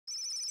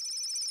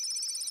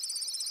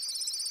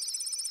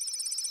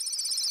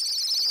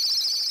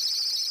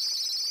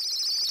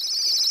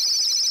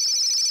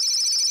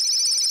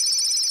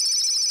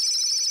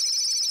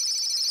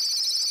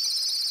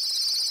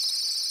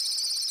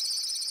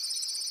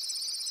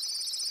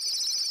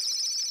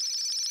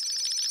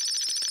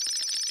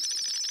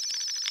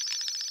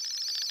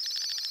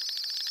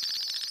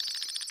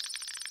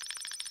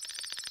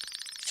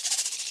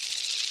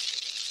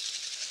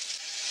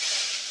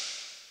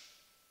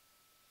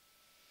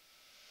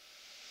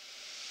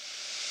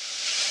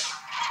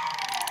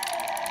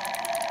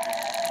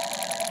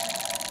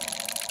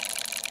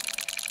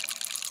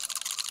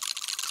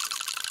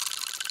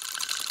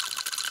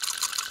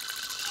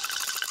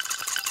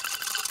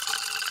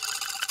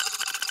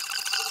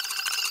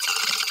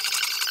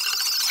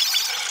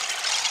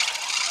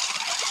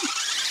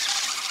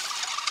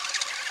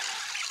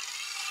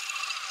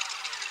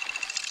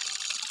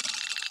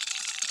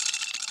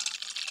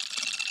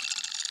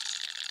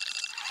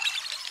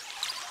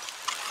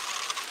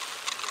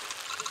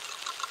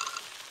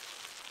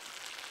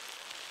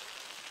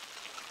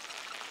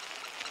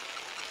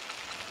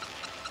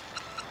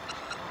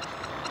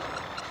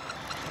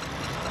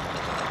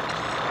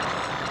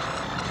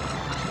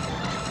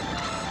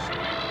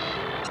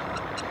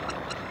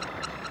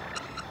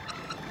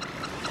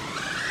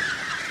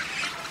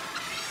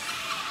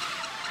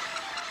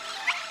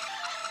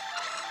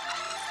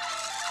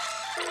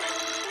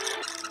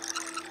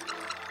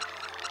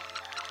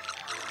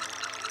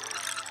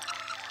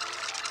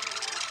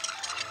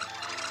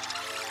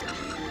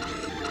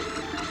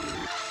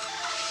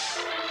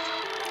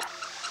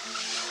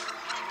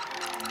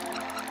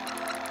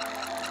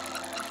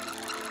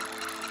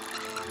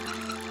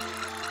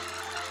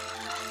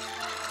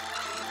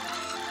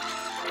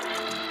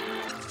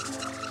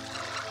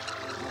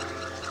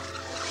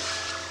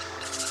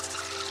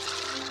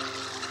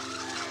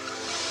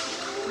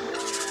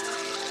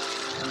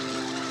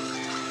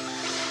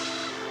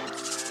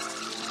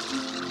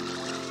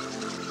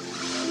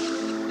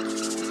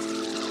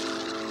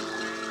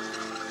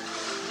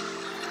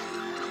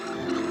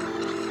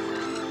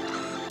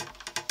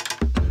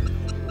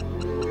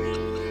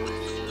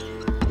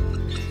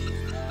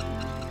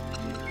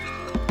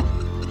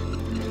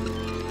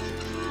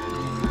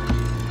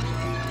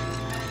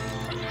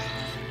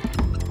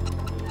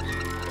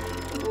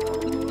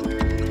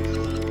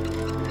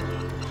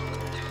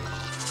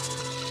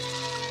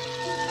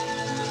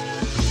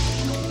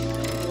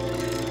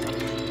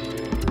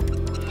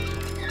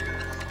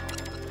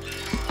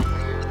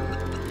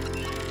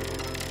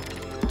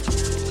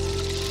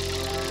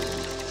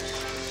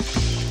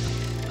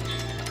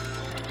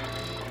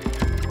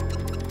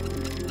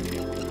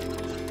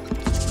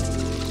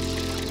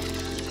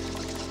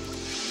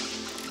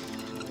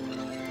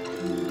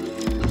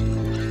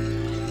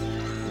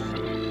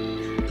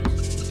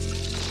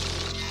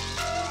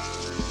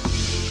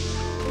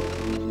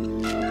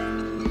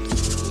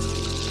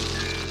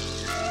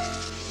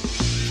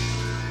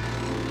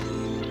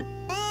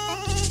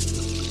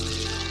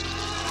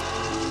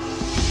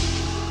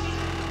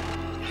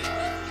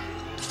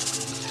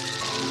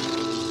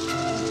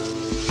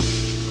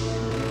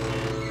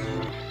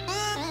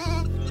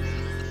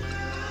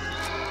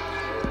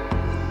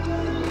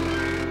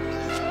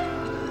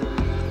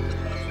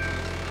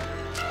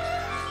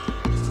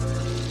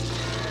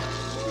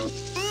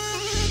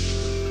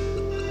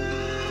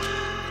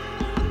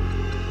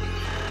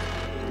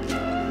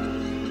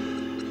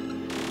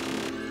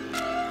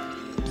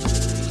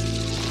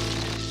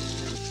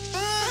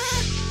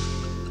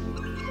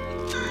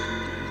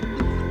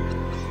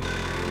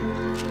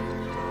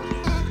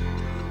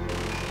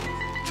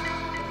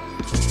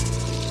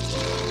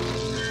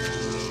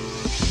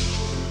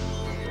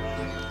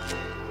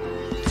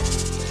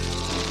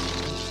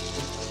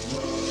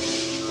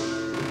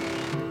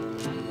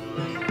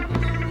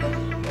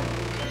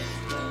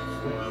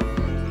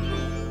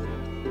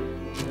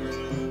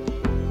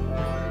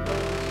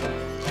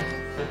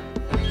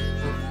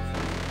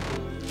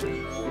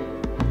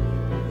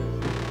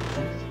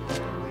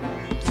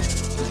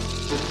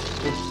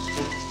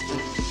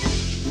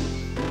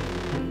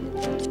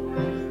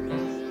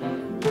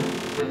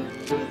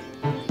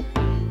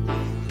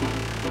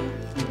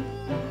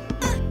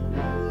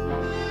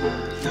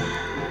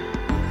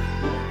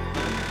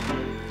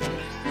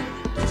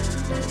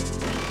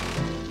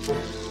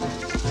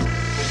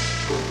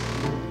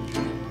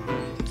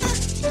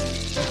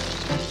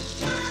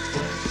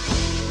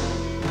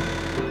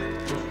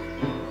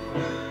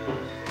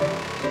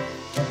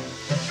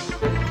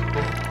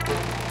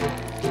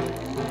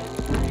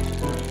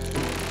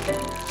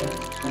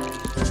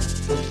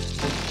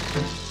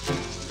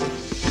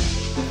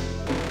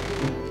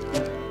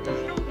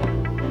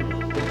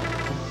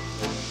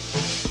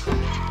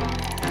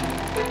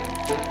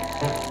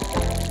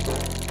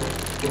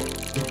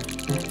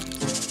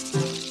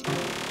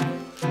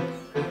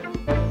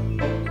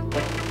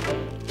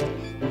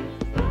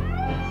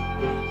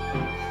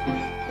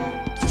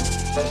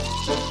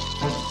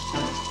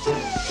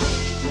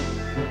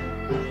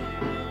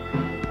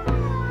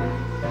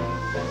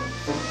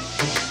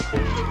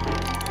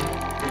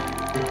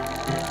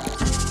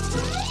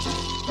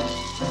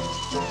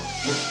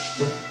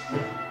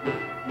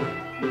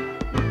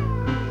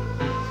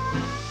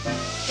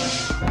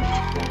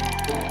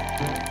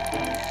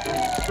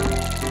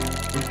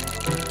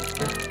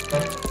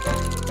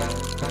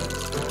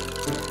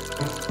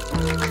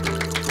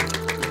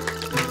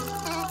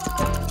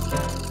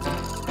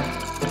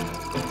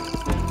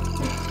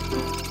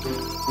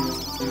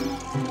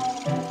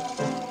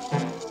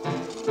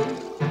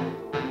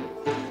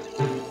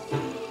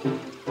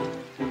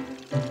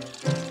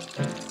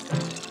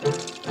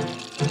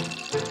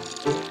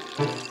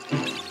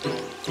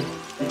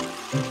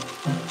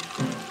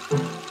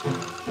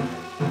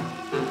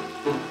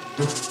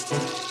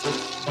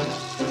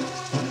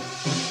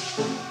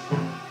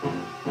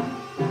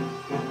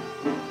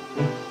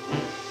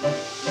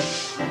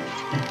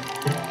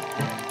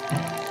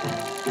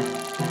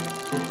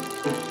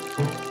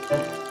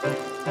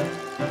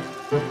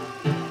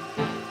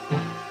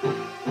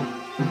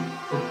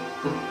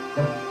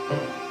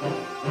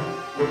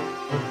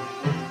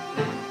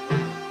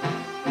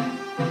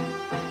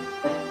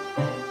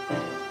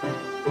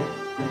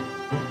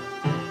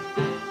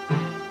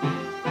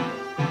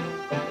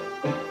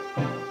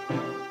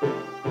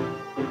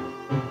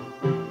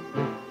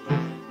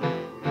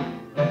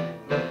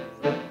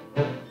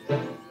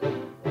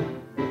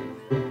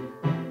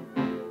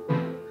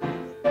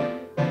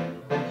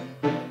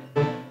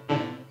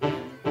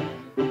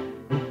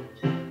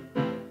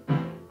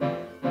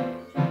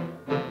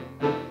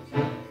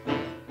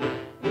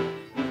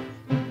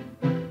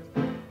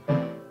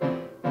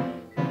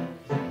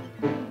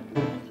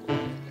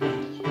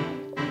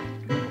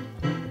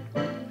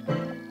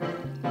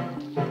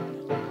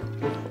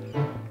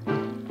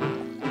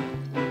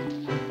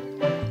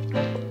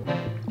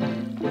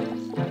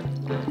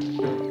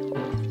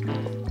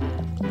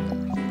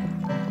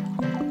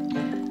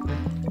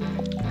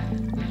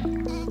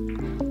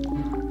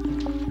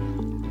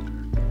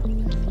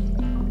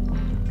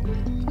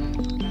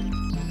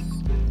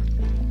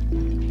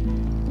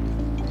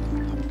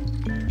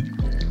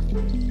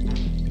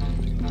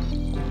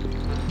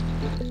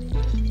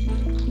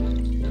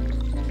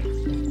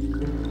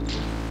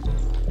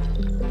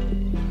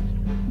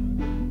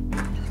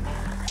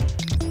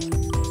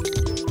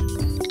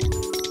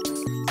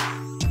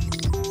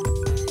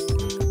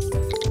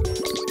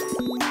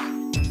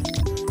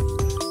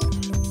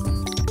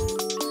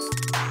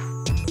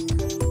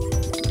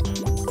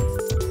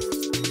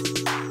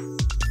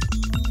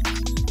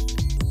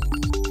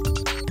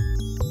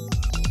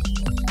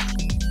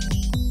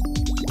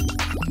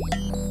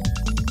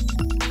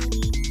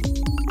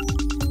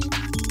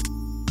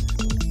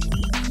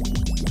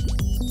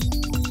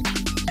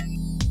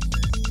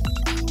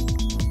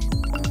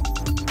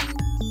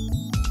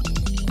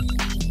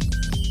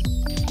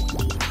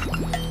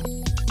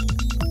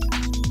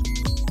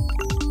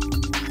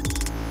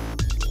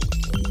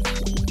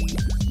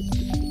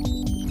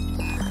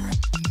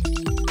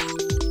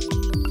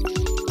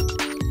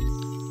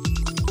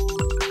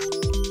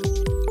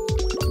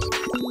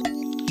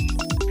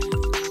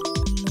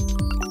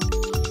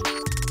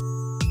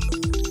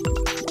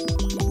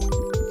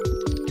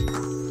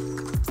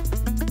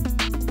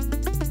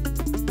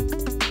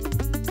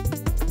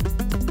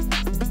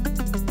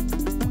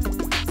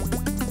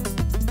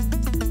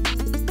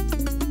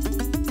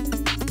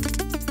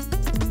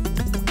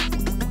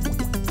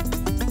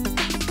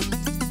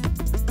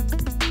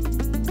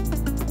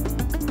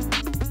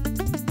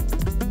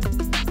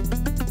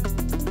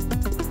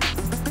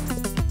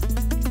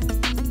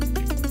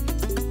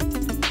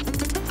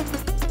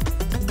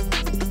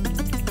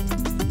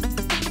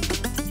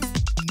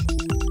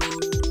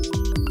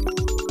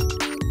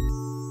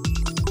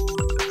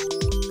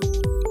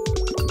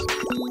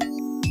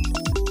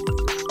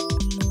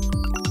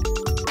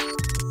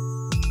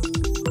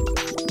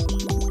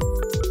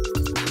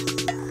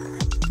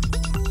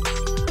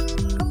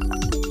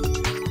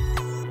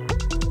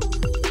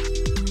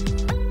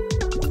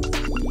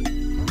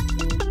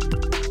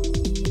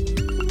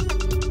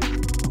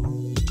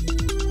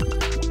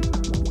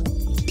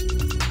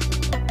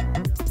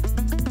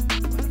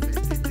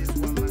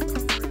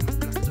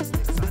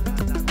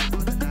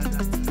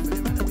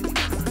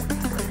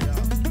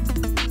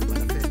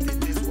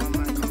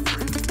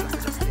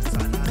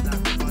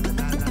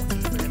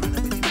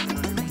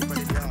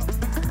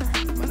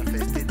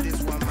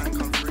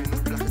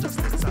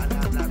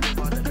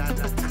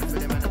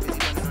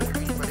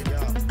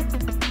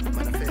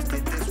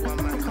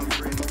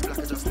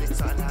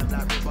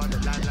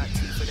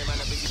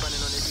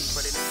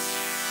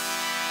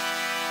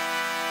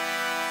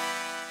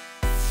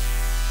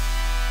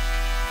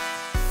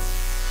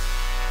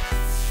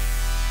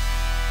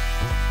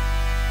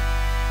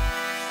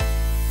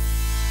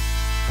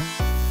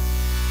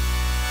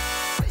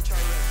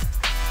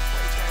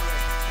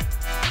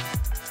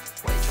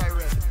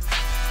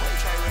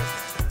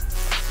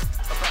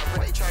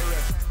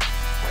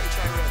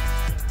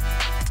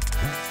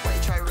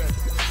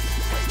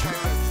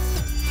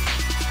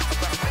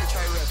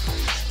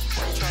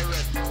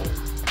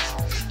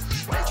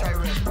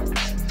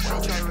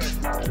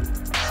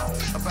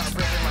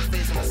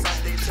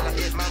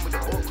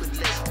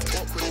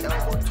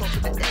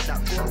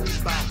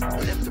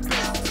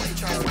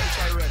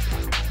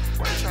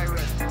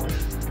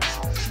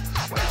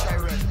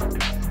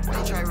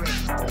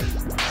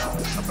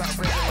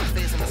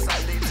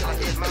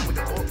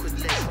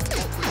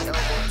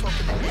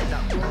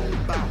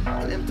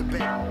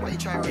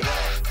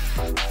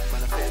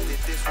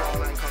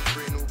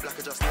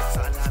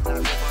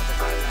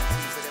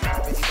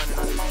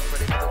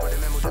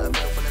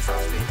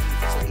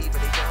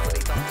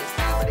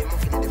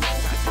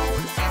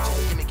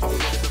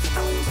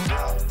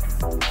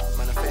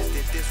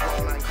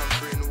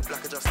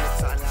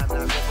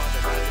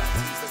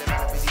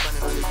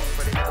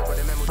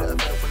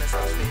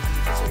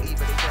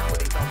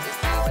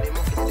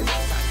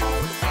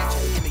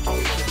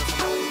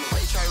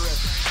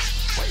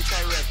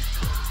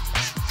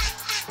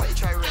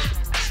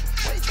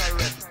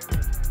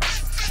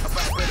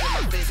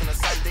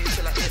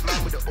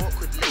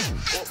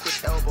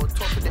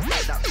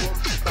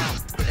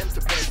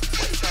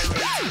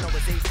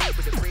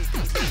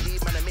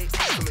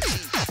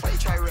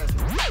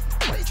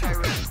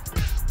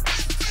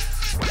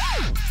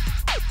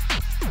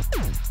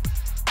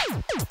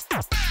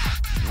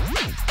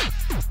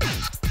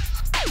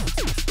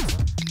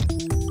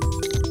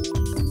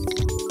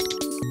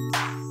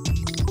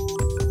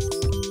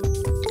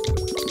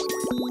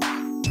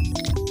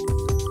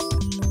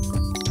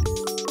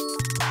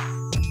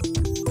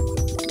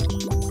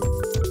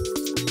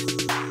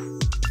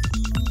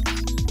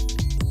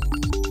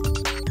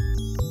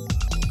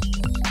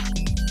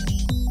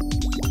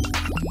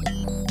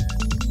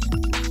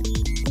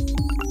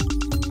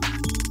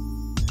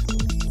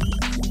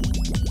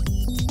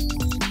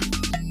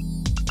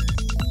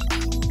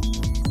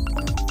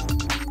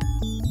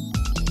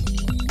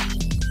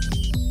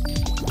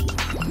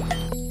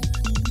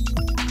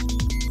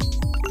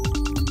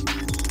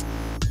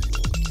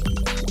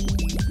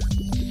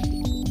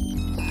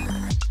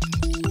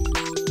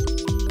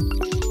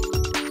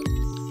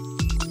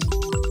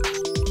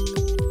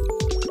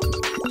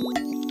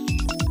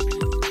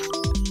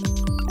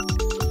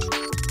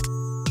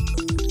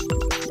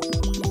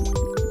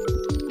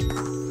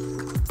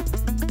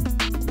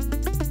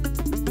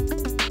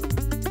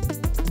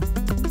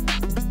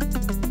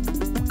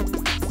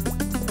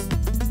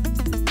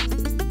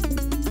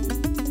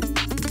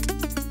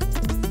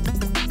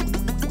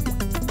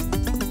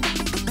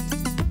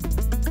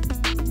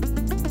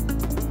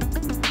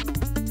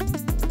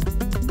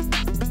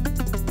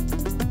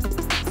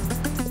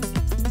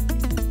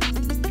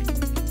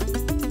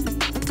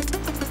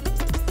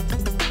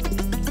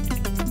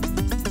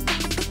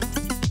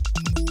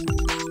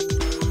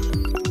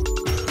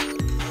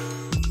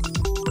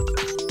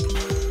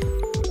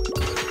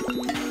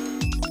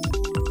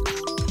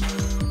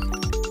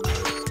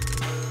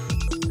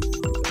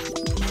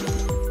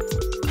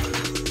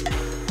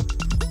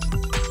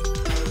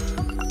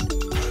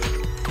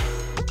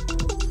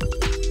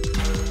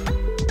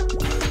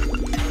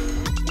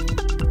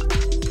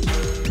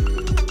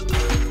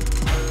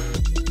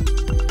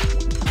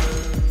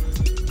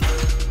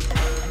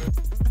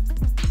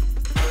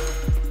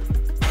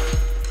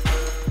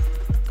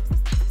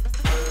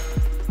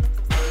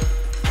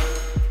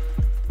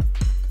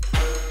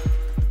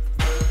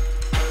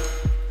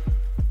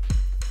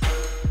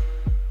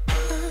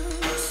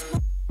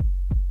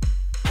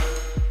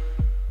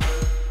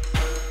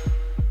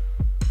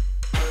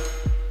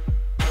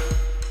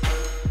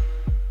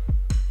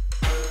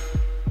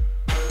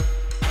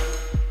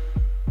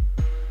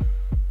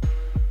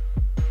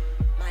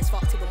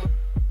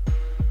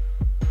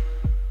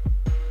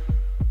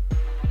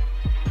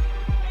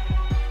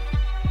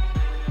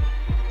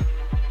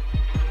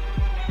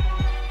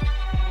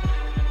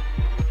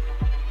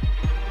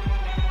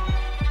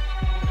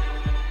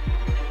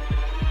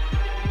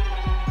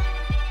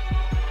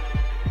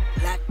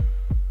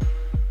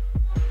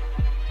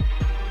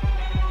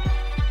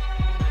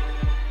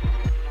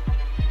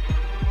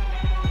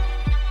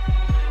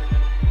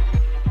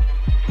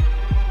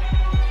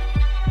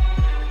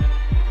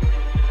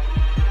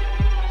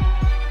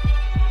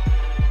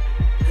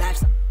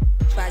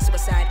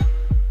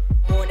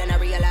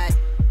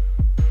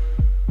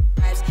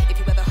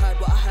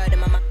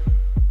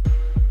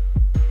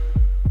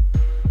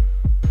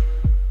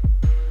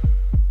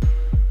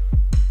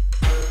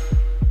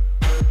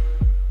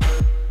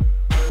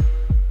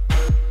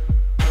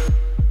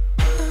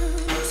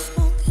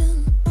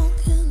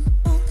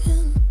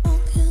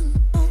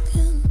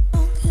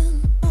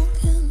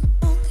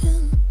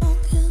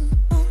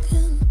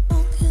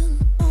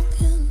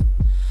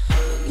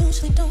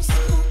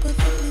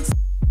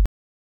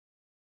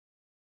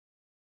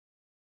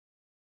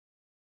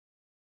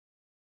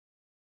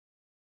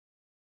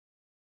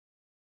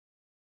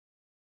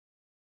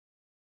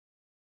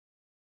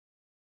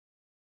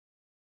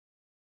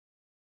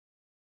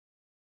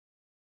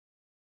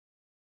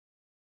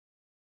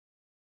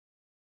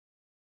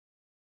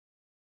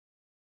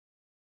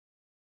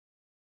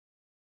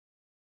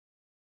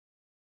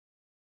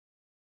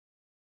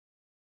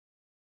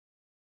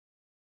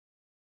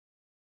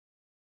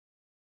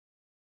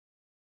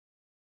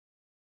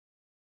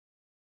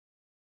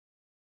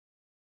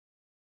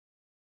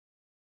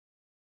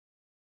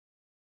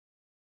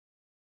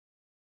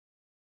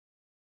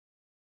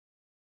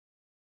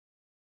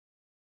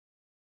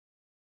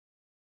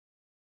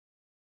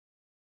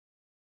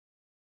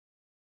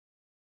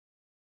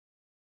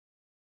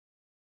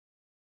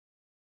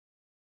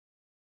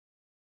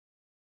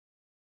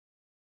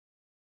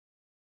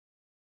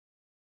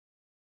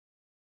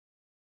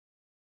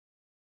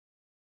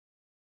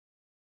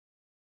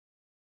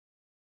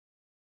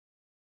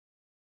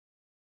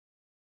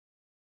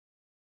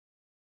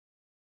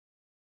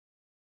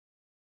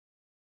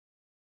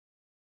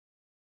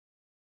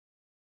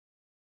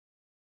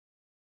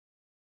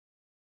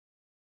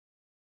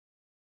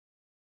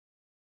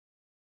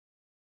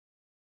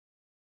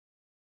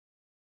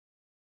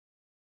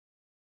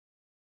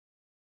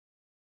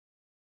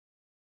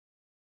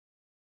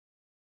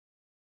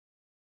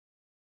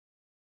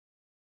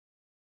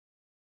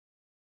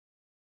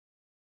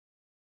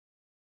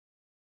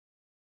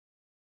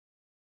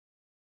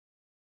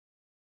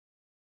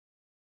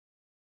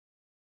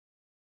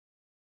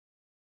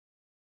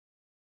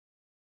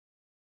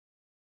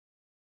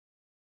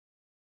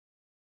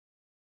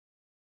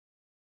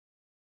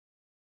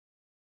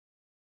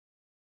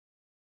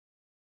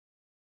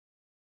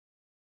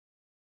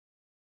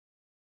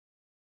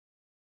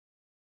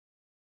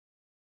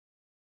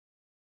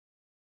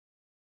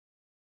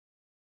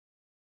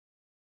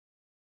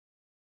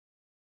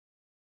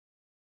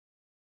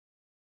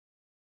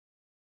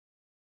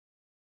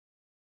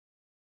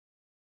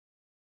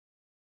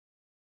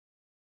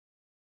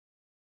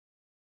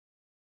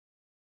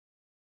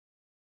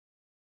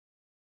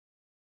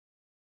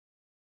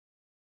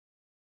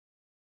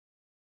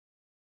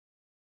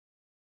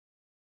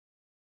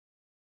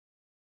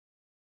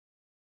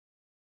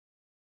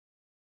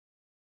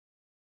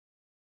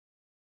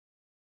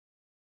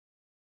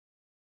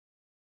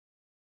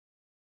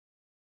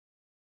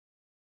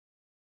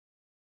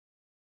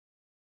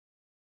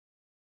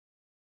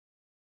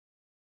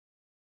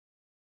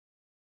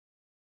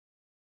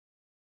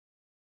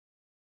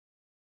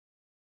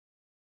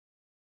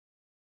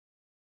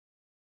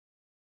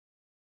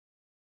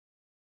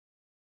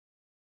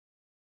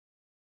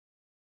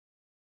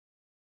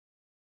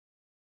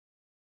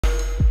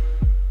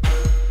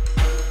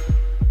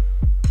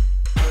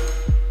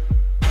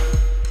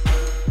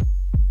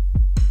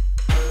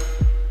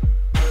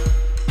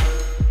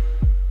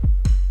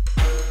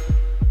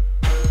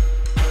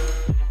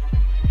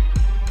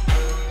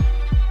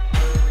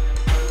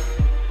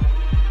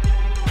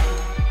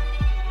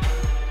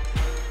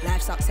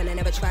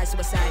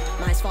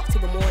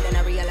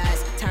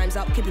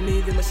be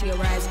moving when she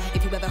arrives.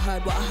 If you ever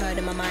heard what I heard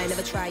in my mind,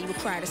 never try, you would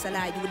cry, that's a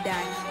lie, you would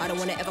die. I don't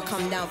wanna ever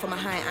come down from a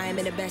high, I am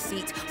in the best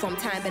seats. From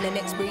time and the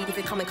next breed, if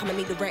you come at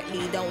me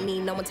directly, don't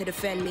need no one to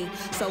defend me.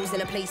 Souls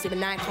in a place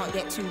even I can't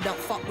get to, don't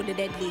fuck with the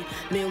deadly.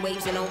 Moon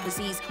waves and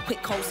overseas,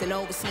 quick coasting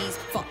overseas.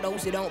 Fuck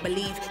those who don't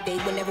believe, they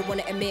will never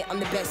wanna admit I'm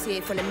the best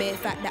here. From the mere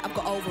fact that I've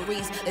got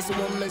ovaries, it's a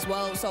woman's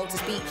world, so to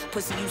speak.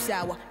 Pussy you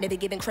sour, never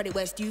giving credit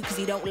where it's due, cause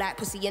you don't like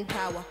pussy in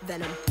power.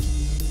 Venom.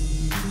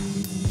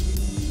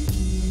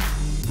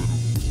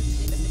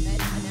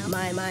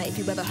 My, if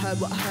you ever heard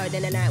what I heard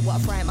in the night, what I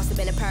fright must have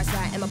been a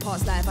parasite in my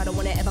past life. I don't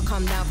wanna ever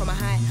come down from a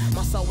high.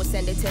 My soul was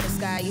sending to the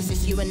sky. It's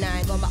just you and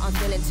I, gone, but I'm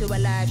feeling too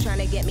alive, trying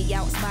to get me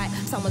out of spite.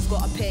 Someone's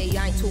gotta pay.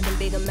 I ain't talking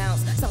big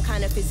amounts. Some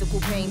kind of physical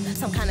pain,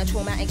 some kind of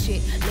traumatic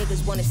shit.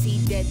 Niggas wanna see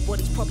dead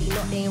bodies, probably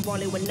not. They ain't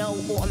rolling with no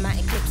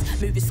automatic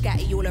clips. Moving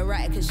scatty, all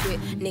erratic and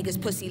shit.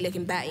 Niggas pussy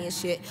looking batty and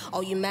shit.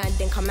 Oh, you man,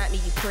 then come at me,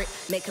 you prick.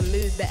 Make a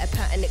move, better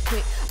pattern it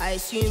quick. I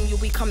assume you'll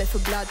be coming for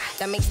blood.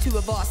 That makes two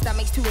of us. That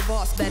makes two of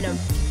us. Venom.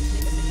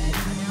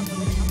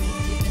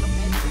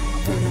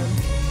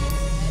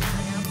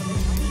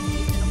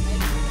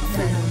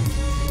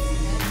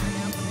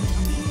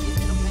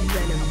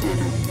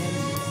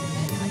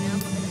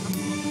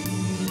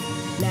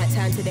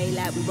 Nighttime to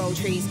daylight, we roll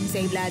trees,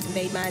 save lives,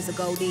 invade minds, and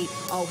go deep.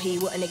 Oh, he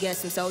wouldn't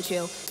against him so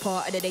chill.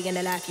 Part of the day in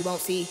the life you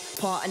won't see.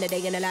 Part of the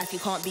day in the life you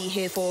can't be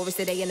here for. It's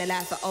the day in the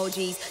life of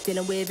OGs.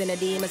 Dealing with inner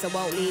demons, I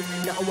won't leave.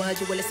 Not a word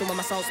you will listen when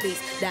my soul speaks.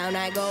 Down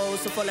I go,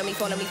 so follow me,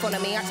 follow me, follow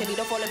me. Actually,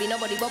 don't follow me,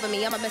 nobody bother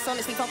me. I'm a mess,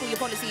 honestly, fuck all your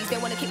policies. They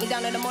wanna kick me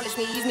down and demolish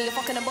me. Use me or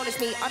fucking abolish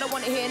me. I don't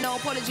wanna hear no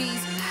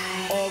apologies.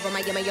 Or am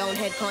I in my own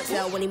head? Can't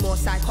tell anymore.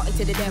 Psychotic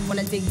to the death. When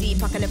I dig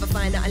deep, I can never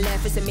find nothing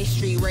left. It's a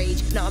mystery,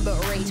 rage, nothing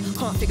but rage.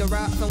 Can't figure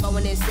out if I'm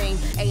going insane.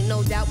 Ain't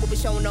no doubt, we'll be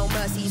showing no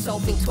mercy. So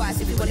think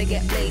twice if you wanna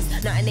get blazed.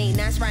 Nothing ain't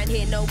nice right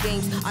here, no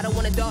games. I don't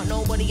wanna dart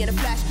nobody in a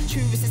flash.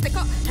 True, it's a stick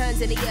up,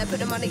 hands in the air, put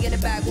the money in the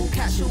bag. All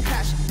cash,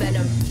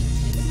 venom.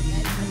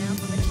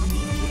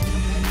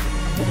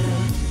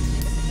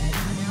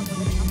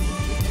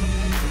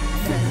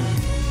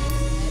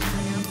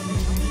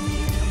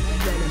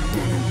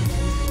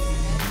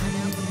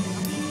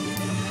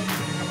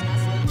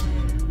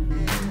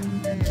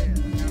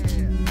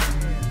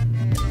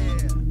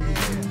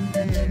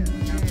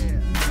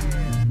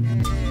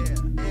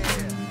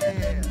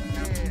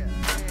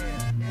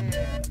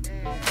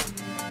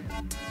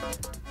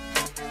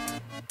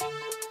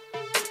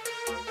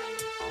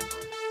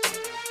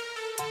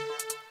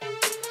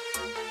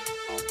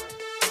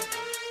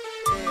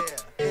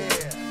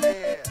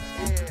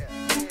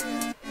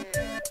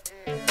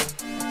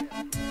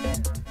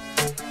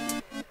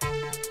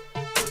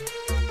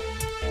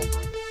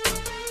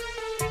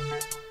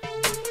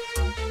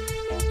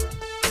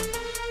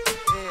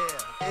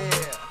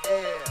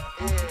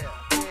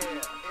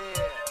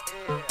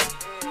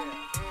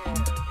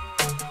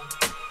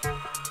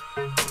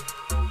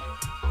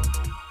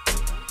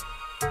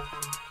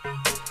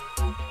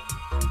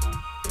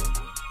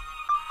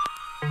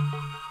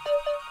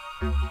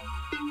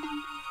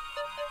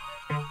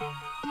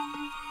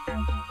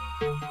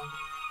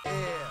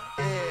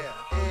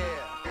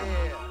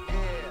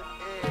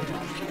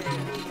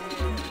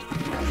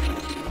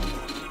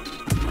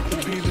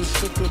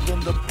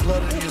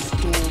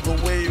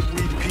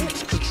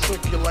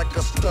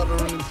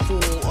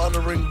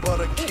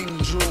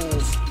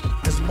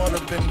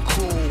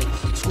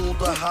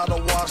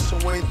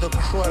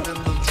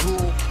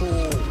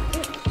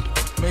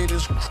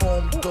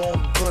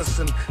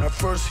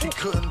 He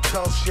couldn't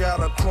tell she had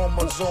a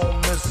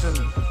chromosome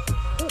missing.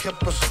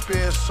 Kept a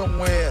spare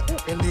somewhere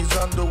in these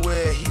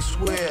underwear. He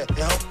swear it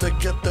helped her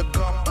get the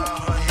gum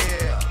out her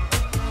hair.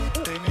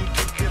 They need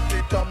to get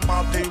their thumb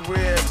out their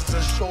rears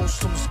and show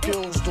some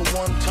skills the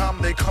one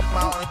time they come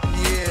out in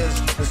years.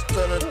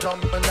 Instead of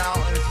dumping out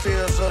in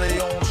fears of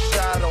their own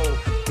shadow.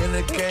 In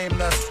a game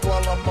that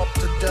swell them up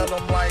to dead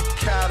them like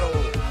cattle.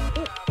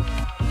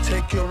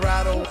 Take your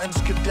rattle and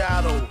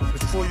skedaddle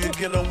before you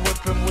get a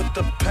whipping with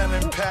the pen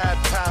and pad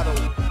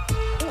paddle.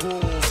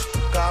 Ghouls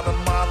got a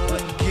model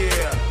in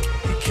gear.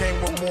 He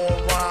came with more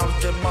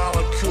rhymes than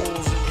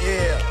molecules in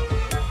air.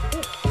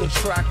 The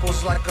track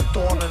was like a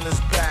thorn in his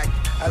back.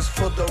 As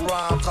for the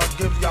rhymes, I'll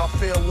give y'all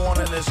fair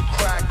warning. It's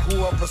crack.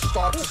 Whoever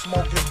starts to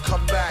smoke it,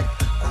 come back.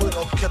 Quit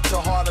or catch a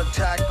heart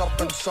attack up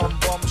in some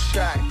bum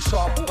shack.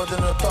 Sharper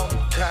than a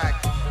thumbtack.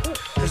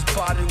 His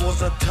body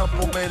was a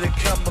temple made of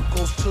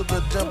chemicals to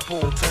the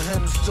dimple. To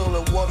him still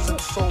it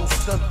wasn't so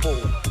simple.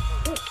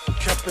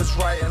 Kept his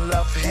right and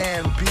left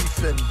hand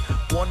beefing.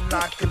 One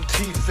knocking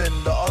teeth in,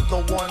 the other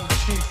one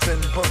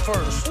chiefing. But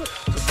first,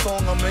 the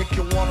song'll make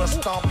you wanna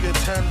stomp your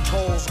 10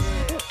 toes.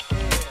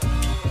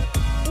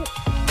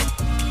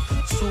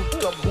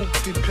 Souped up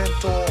hoopty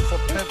pinto off a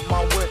pimp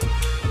my whip.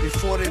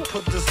 Before they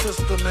put the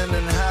system in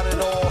and had it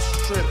all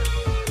stripped.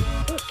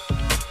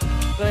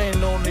 There ain't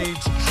no need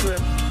to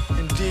trip.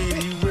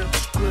 Indeed, he ripped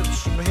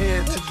scripts from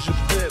here to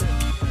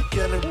Jabib.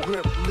 Get a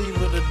grip, leave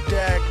it a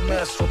dag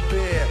mess for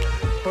beer.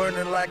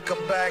 Burning like a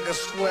bag of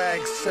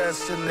swag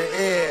sets in the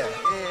air.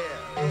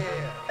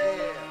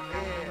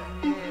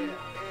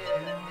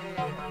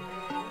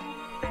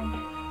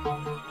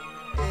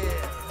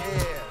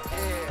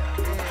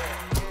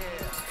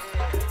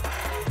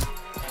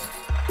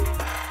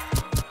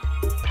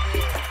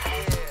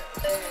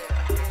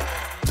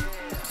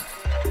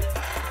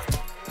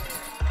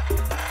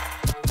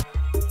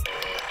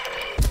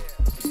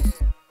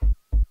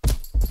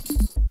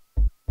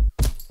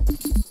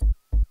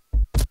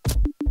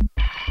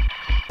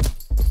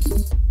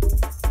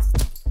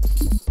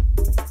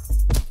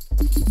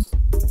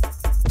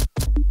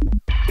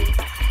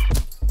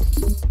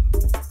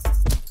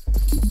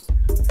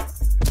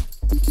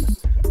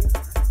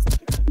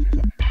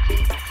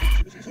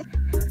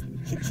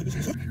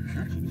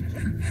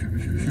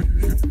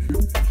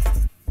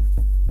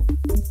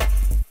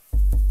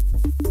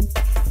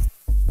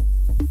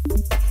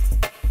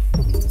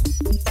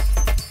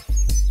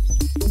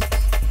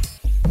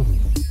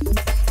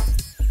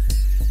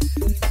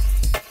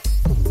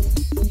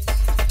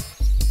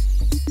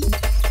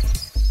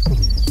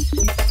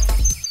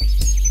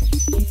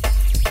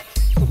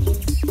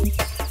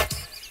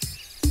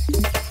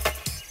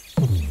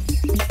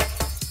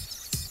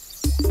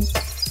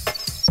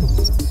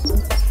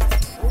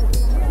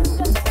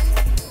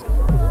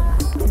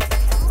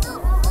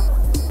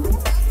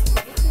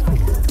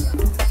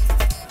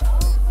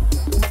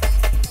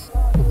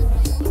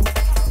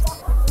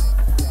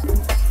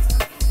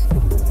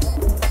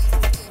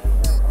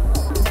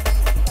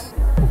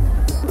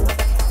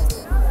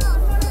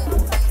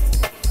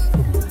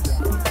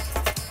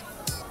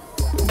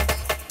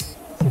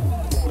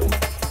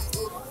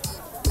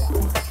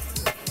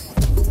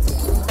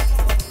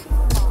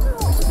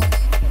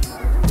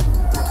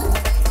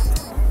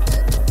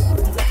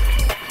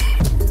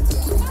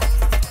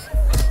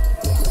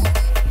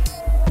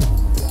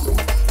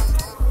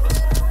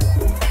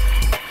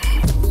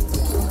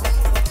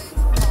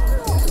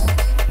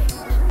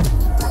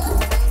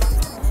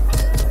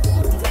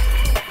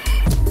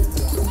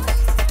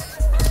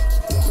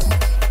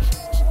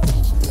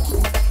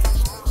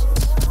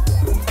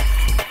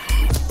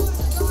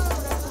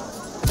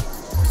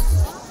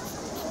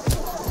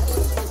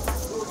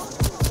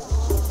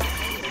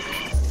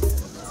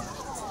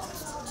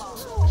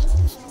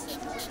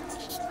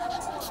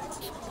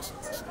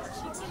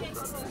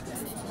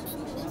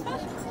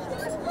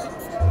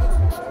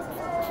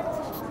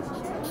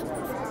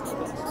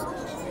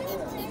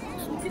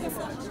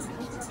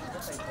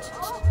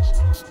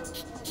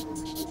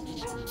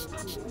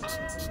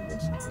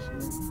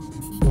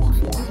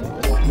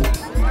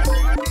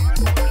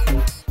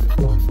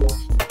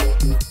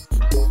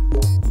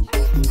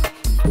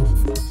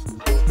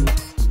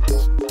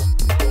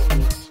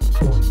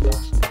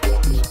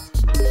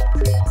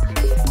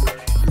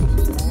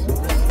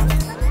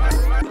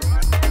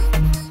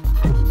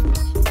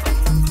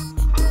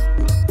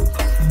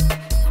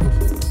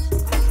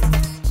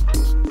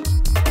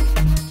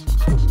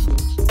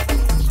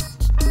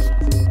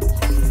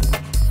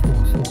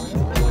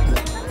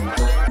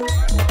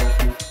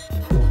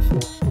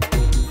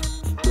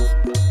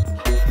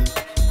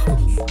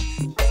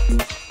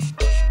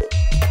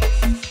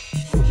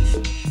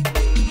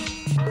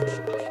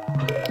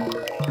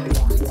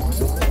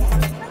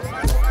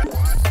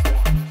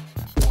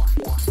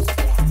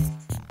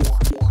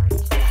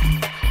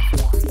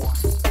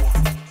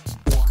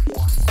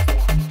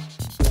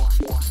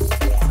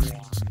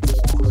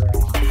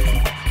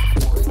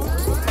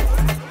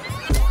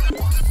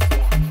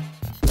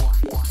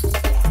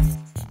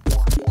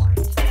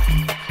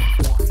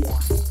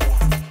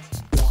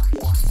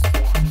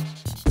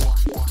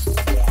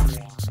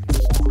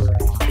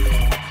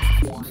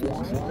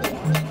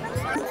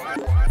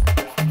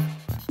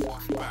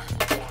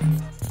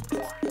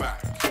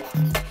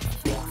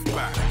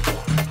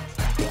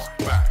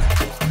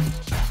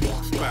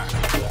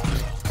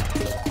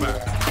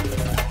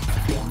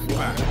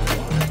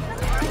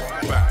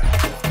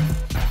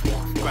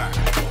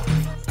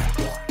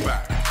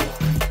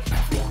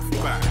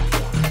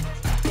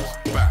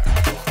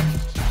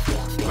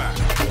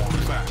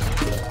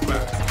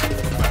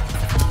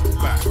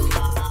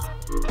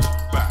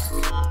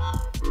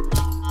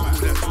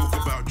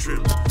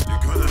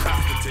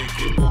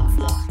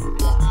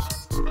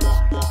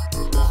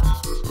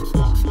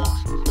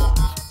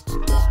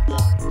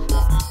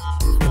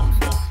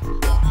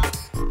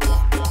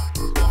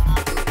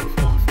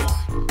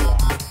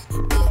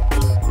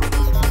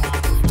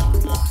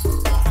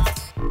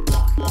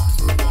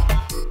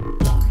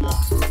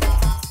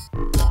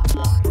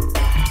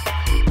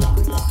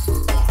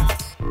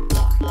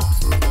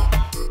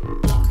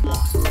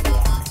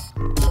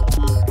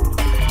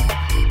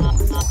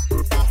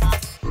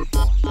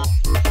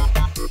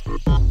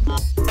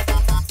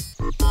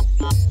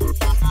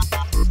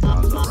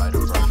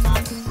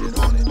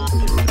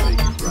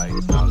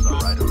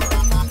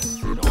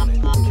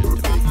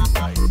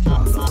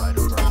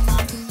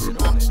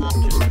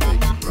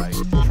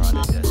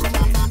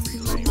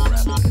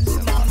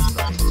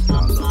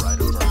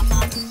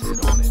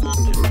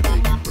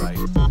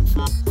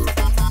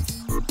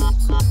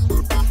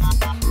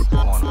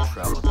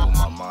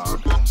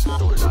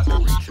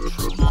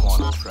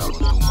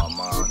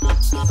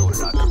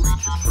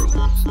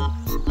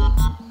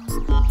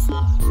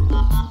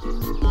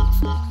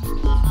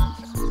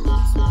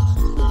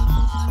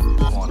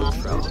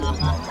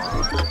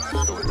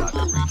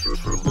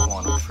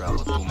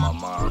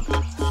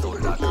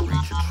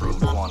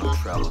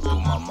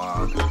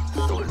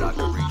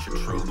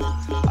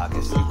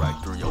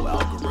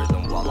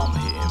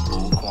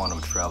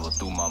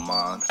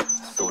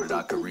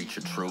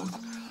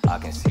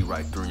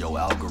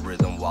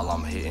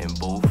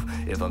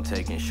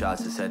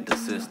 Shots to set the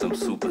system,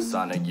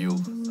 supersonic you.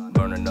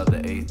 Burn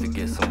another eighth to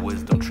get some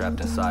wisdom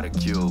trapped inside a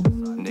cube.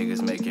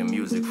 Niggas making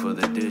music for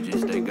the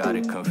digits, they got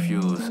it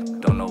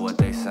confused. Don't know what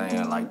they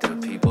saying like the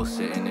people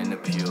sitting in the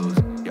pews.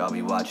 Y'all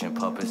be watching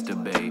puppets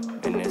debate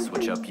and then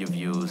switch up your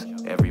views.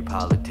 Every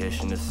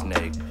politician a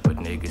snake, but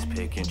niggas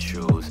pick and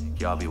choose.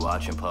 Y'all be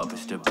watching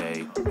puppets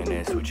debate and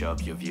then switch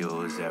up your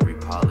views. Every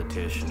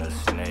politician a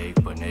snake,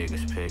 but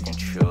niggas pick and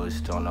choose.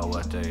 Don't know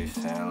what they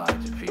saying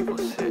like the people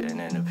sitting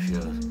in the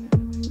pews.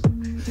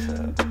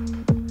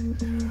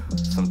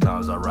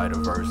 Sometimes I write a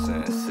verse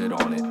and sit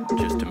on it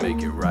just to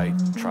make it right.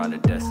 Trying to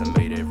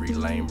decimate every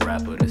lame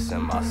rapper that's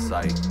in my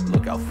sight.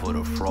 Look out for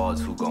the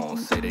frauds who gon'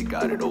 say they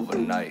got it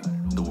overnight.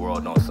 The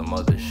world on some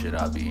other shit,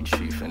 I be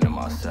chiefin' in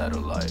my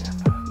satellite.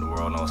 The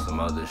world on some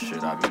other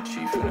shit, I be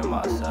chiefin' in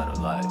my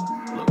satellite.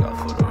 Look out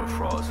for the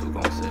frauds who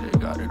gon' say they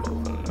got it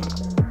overnight.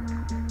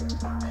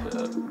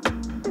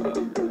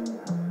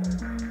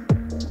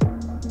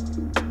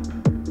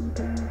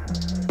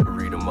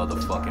 Read a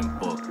motherfucking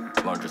book.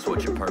 Learn just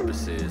what your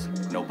purpose is.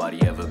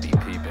 Nobody ever be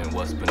peeping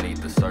what's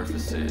beneath the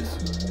surfaces.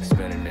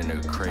 Spinning in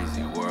a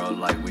crazy world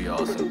like we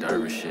all some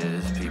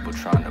dervishes. People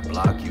trying to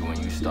block you when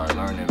you start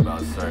learning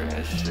about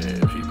certain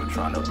shit. People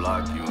trying to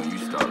block you when you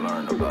start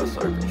learning about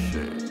certain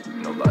shit.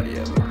 Nobody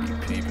ever be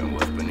peeping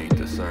what's beneath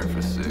the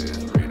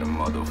surfaces. Read a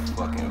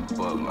motherfucking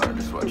book, learn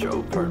just what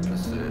your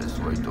purpose is.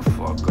 Wake the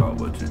fuck up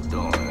what you're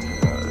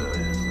doing.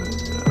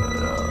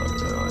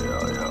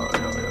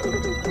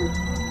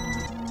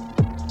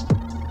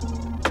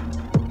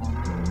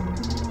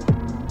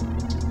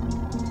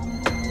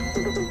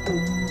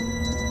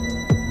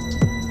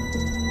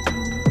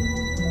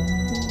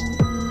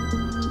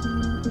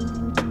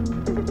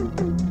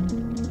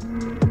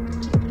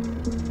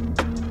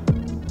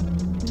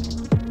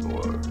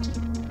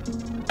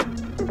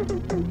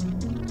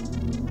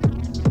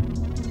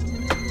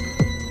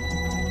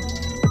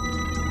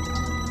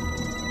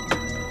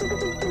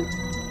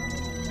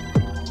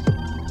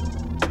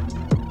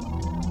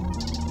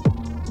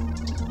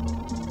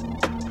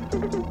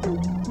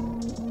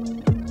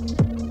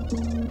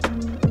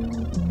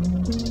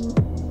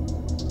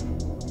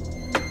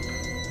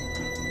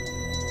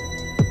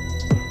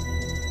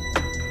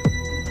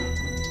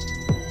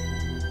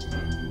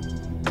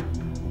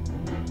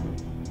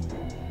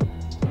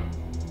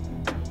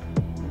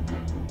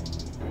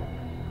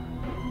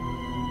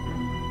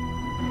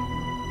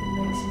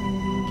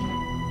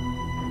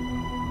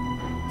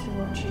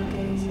 you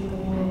gaze at the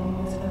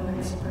world with no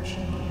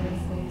expression on your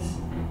face,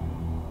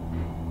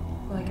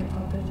 like a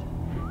puppet.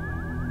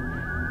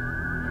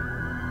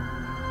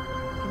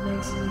 It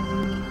makes me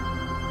weak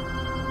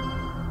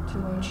to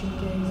watch you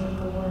gaze at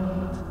the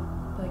world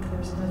like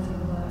there's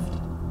nothing left.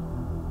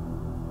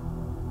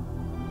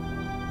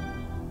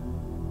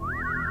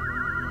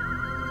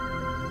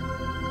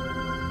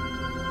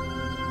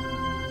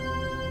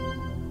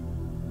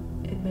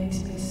 It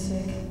makes me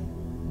sick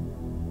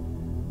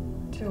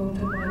to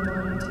open my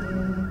body to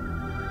you,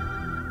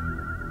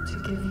 to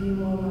give you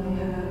all I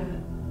have.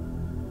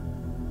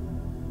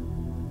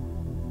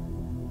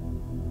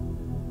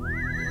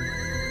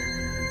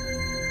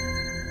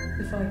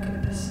 If I could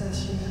possess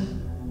you,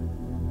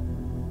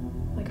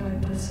 like I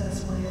possess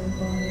my own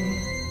body,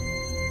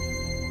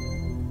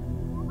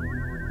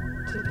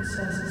 to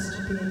possess is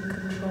to be in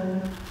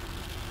control.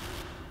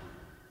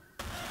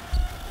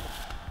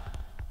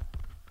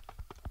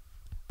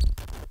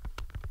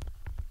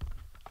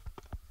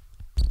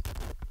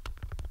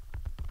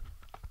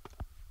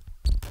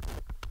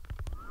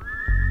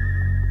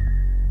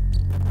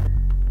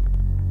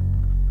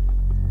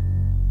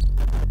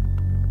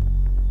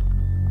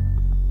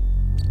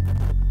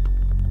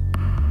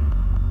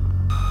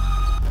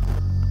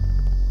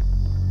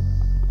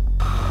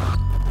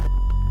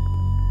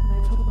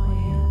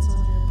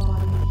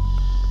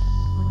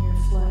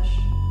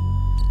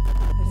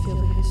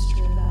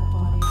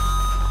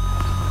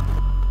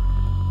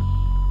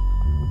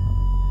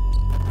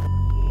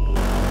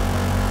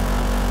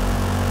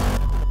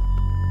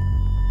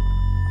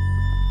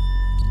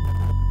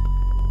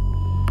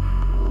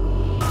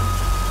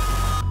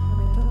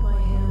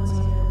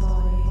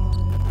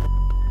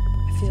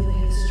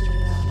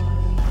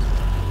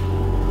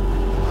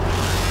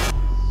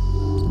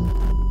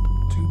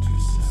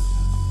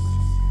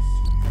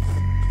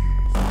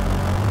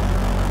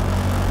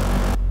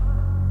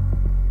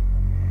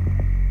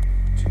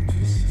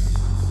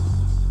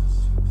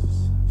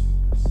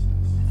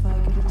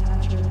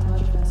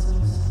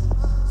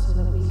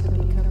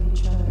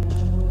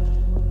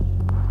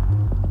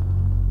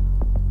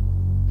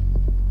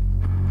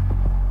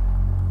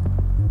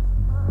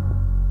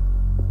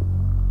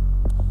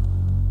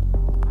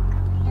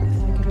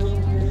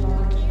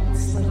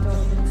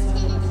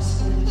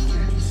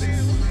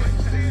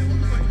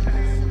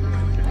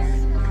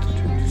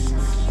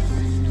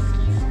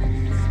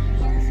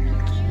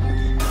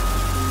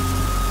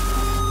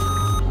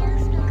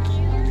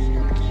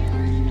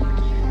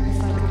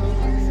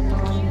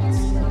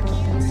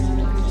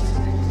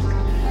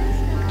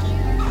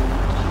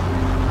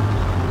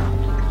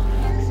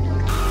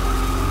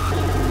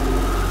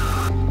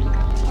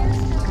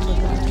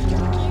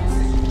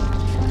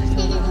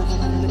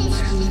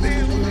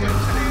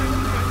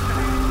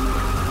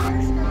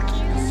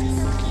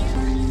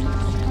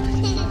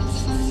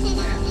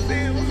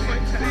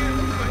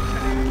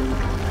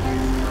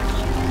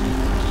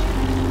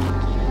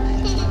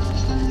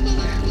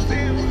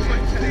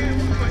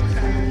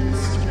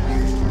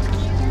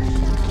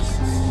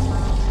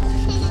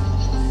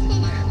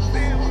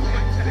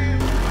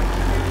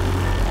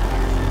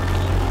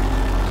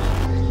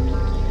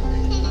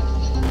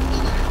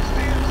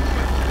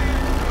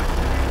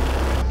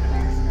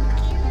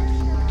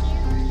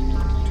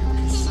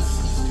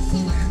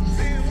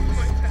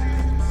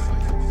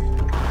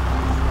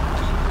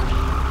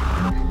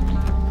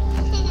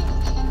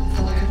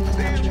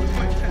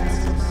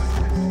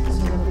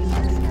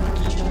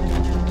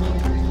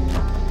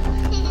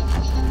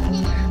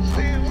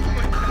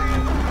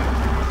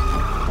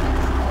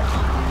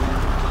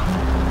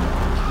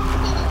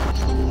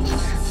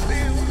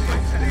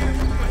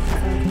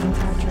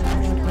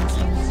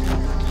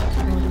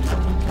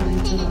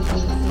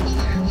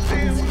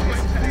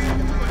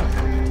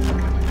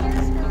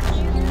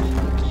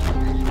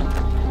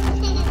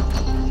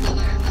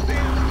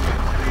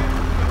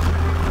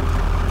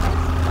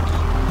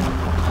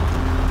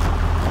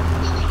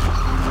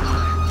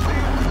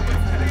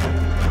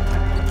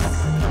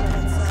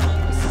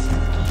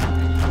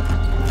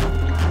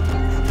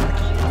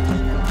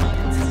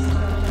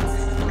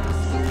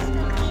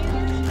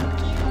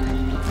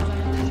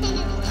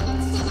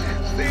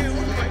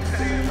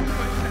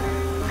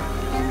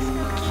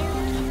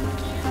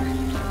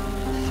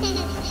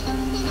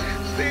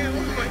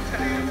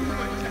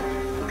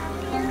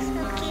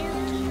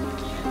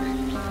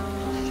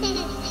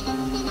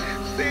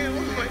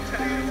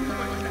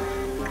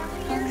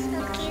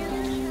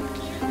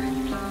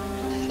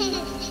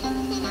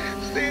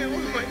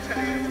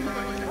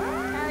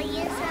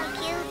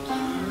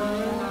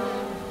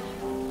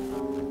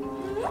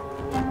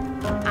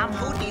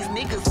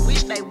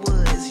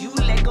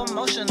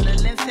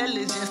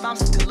 I'm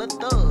still a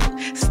thug,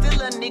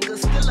 still a nigga,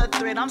 still a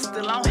threat, I'm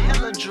still on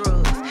hella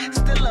drugs.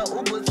 Still a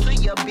Uber to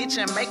your bitch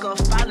and make her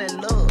fall in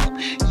love.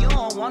 You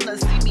don't wanna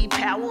see me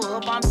power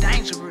up, I'm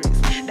dangerous.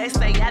 They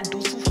say I do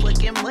too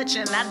fucking much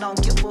and I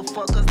don't give a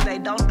fuck, cause they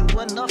don't do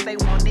enough. They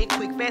want it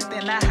quick, fast,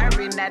 and I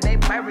hurry. Now they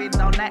buried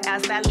on the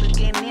outside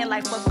looking in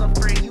like fuck a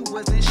friend. You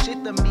wasn't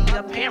shit to me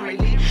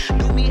apparently.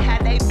 Do me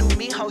how they do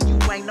me, ho, you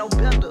ain't no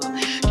better.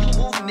 You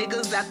move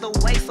niggas out the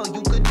way so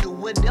you could do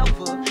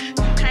whatever.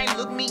 You can't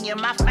look me in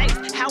my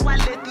face. How I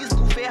let these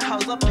goofy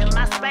hoes up in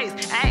my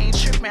space. I ain't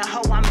tripping,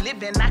 ho, I'm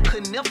living. I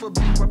could never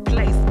be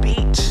replaced,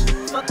 bitch.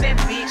 Fuck that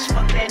bitch,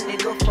 fuck that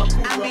nigga, fuck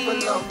whoever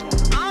love you.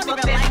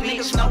 Fuck that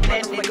bitch, fuck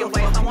that nigga,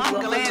 fuck whoever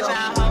love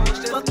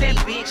you. Fuck that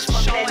bitch,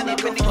 fuck that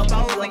nigga, fuck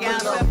whoever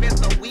love you.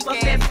 Fuck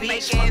that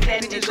bitch, fuck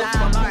that nigga,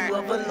 fuck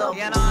whoever love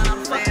you.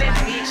 Fuck that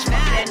bitch,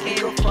 fuck that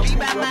nigga, fuck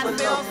whoever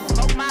love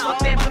you. Fuck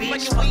that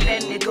bitch, fuck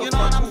that nigga,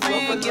 fuck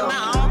whoever love you.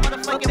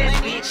 Fuck that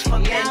bitch,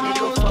 fuck that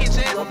nigga, fuck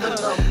whoever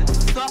love you.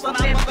 Fuck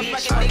that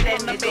bitch, fuck that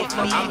nigga,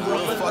 fuck I'm who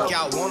the fuck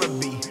y'all wanna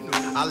be.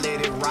 I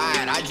let it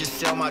ride, I just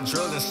sell my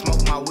drugs and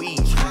smoke my weed.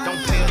 Don't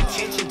pay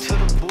attention to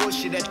the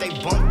bullshit that they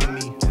bump to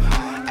me.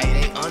 Hey,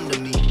 they under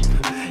me,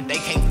 they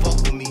can't fuck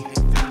with me.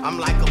 I'm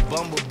like a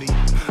bumblebee.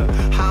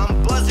 How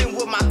I'm buzzing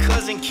with my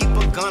cousin, keep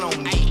a gun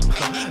on me.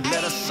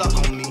 Let her suck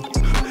on me,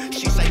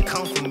 she say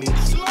come for me.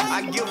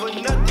 I give her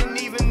nothing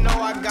even though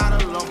I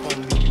got a lump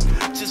on me.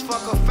 Just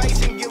fuck her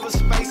face and give her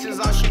space is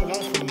all she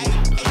want from me.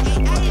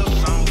 Fuck your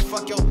songs,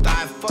 fuck your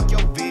thighs, fuck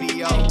your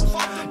videos.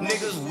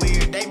 Niggas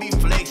weird, they be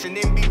flexing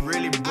and be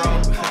really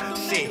broke.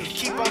 Sick,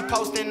 keep on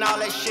posting all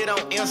that shit on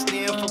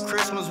Insta, and for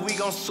Christmas we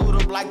gon' suit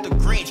up like the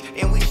Grinch,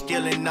 and we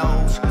still in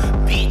those,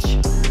 bitch.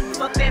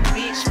 Fuck that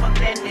bitch, fuck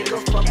that nigga,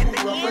 fuck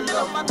whoever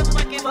love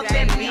you. Fuck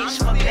that bitch,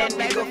 fuck that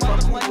nigga,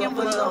 fuck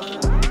whoever love you.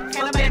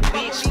 Fuck that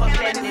bitch, fuck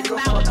that nigga,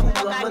 fuck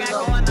whoever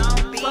love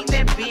you. Fuck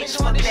that bitch,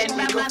 fuck that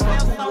nigga,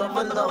 fuck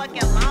whoever love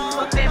you.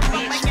 Fuck that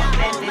bitch, fuck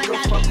that nigga,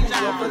 fuck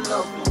whoever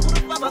love you.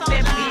 Fuck that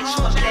bitch,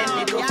 fuck that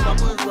nigga,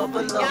 fuck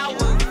whoever love you.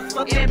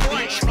 Fuck that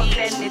bitch, fuck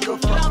that nigga,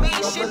 fuck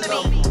whoever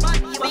love you.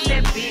 Fuck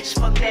that bitch,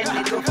 fuck that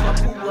nigga, fuck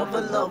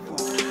whoever love you.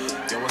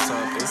 Yo, what's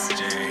up? It's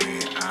Jay.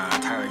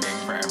 Tyler Gang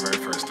Forever,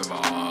 first of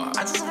all.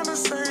 I just wanna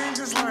say,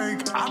 just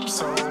like, I'm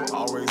so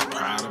always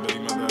proud of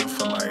Baby Mother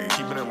for like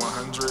keeping it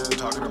 100,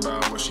 talking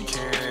about what she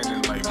can,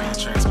 and like being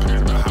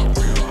transparent about how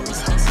real all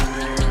this hustle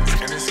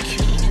is. And it's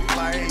cute,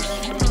 like,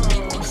 you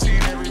know,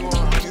 seeing everyone,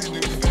 all these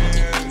new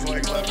fans,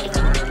 like loving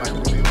her, like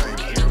really like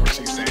hearing what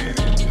she's saying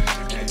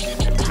and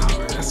getting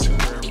empowered. That's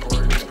super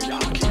important. But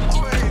y'all keep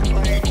always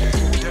like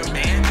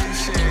demanding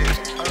shit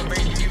of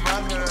Baby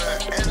Mother,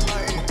 and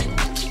like,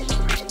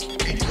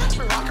 if you guys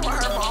been rocking with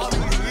her for all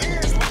these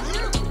years, like,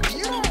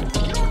 you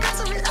don't got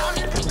to be out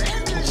here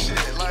demanding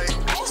shit. Like,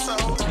 also,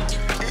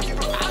 if you've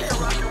been out here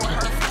rocking with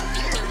her for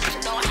years, you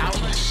know how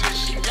much shit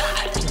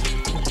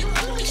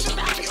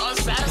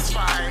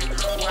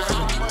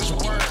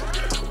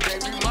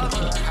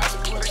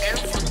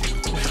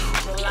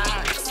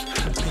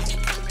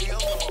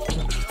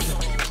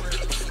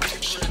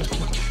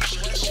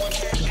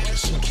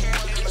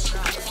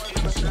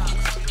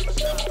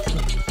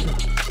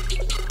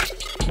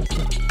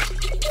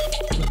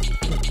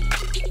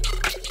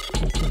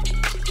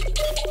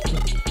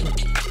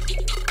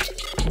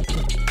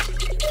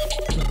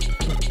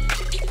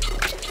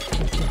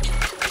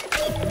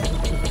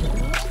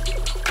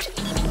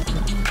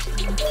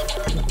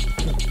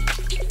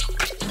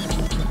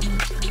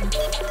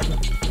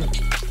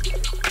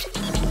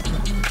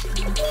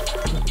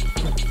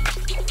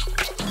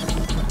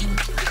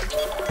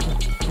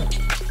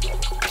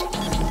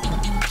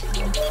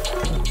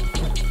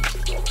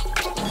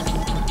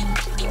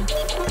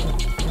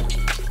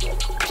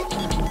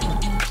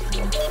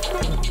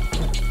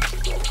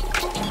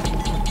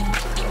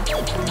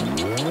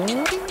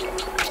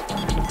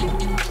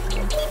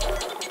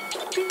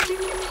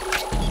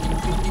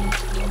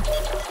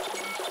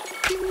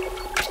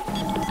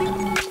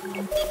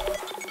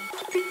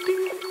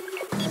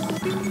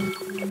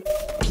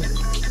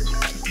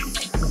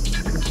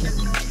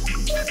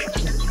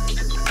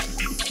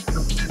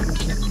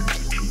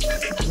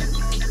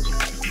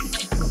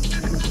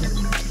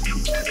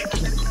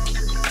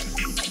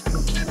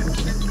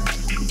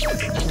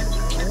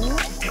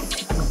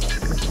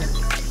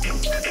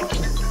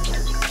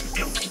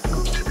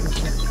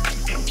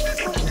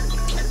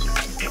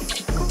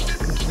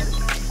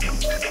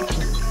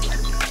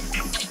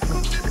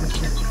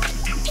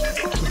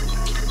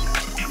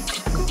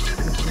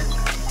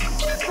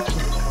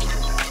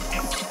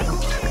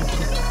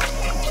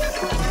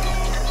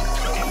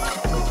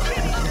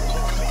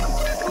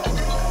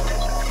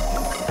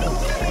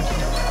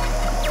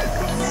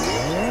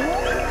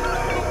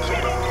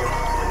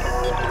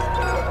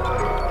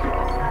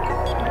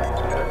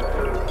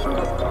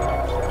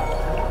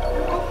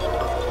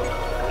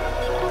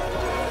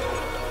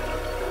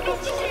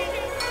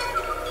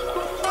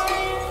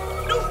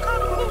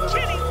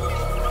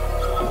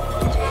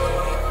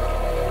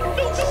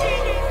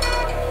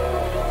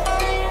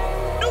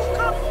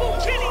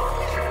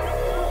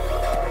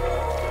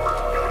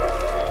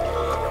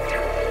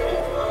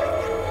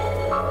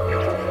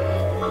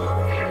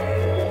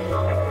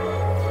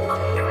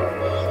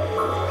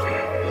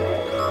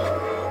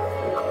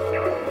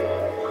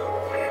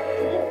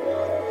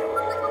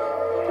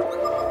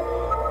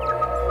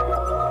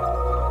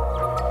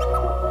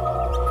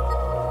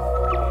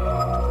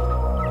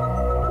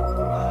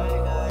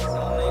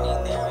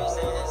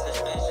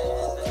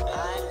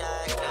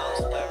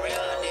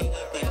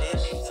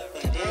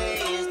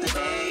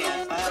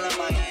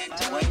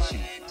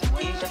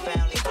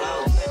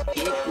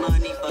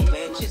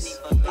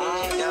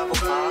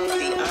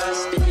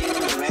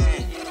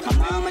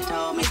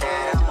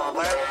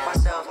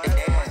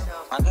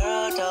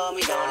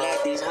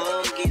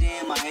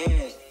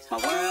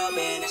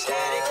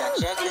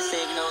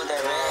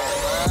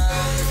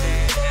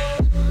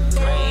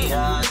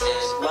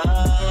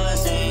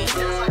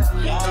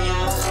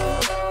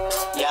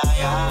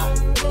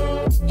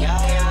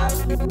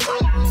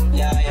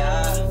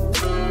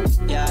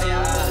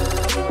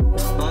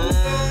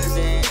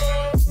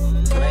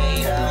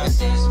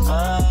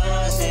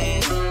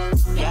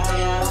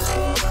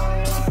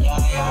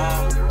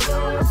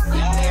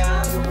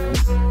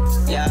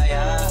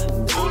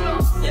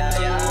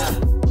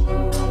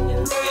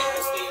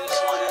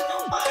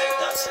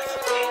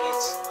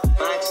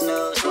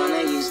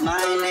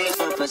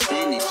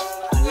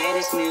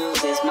this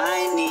muse is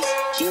my niece,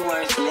 she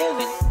worth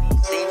living.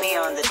 See me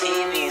on the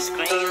TV and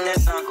scream,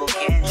 that's Uncle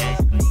Kendrick.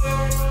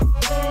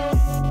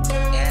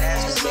 Yeah,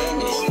 that's his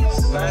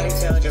business. Somebody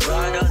tell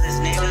Gerardo this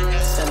nigga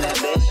got some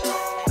ambition.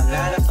 I'm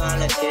not a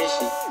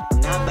politician, I'm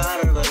not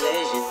about a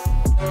religion.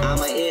 I'm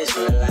an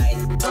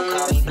Israelite, don't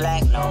call me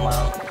black no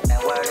more.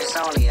 That word is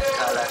only a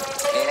color,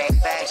 it ain't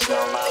facts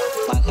no more.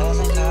 My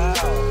cousin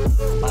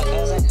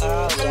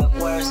Carl, yup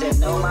words that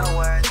know my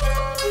worth.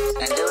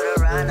 And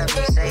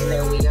Deuteronomy say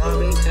that we all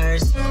been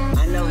cursed.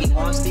 I know he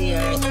wants the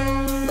earth,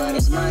 but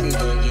it's money to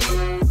get,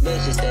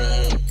 bitches to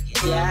hit.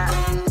 Yeah,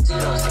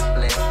 zeros to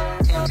flip,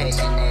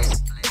 temptation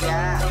is.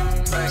 Yeah,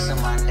 first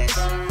on my list,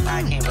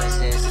 I can't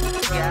resist.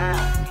 Yeah,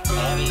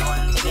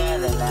 everyone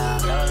together now,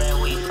 know that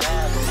we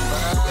travel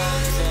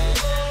buzzing.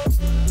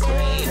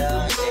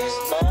 Kreaton is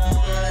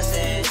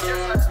buzzing.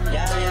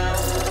 Yeah, yeah,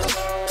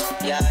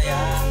 yeah,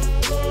 yeah,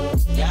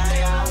 yeah,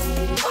 yeah,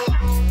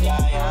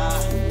 yeah, yeah,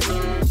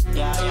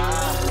 yeah, yeah.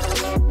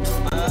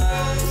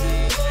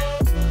 Buzzing,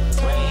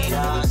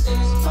 Kreaton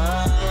is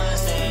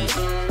buzzing.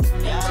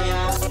 Yeah,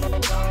 yeah,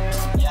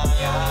 yeah,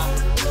 yeah.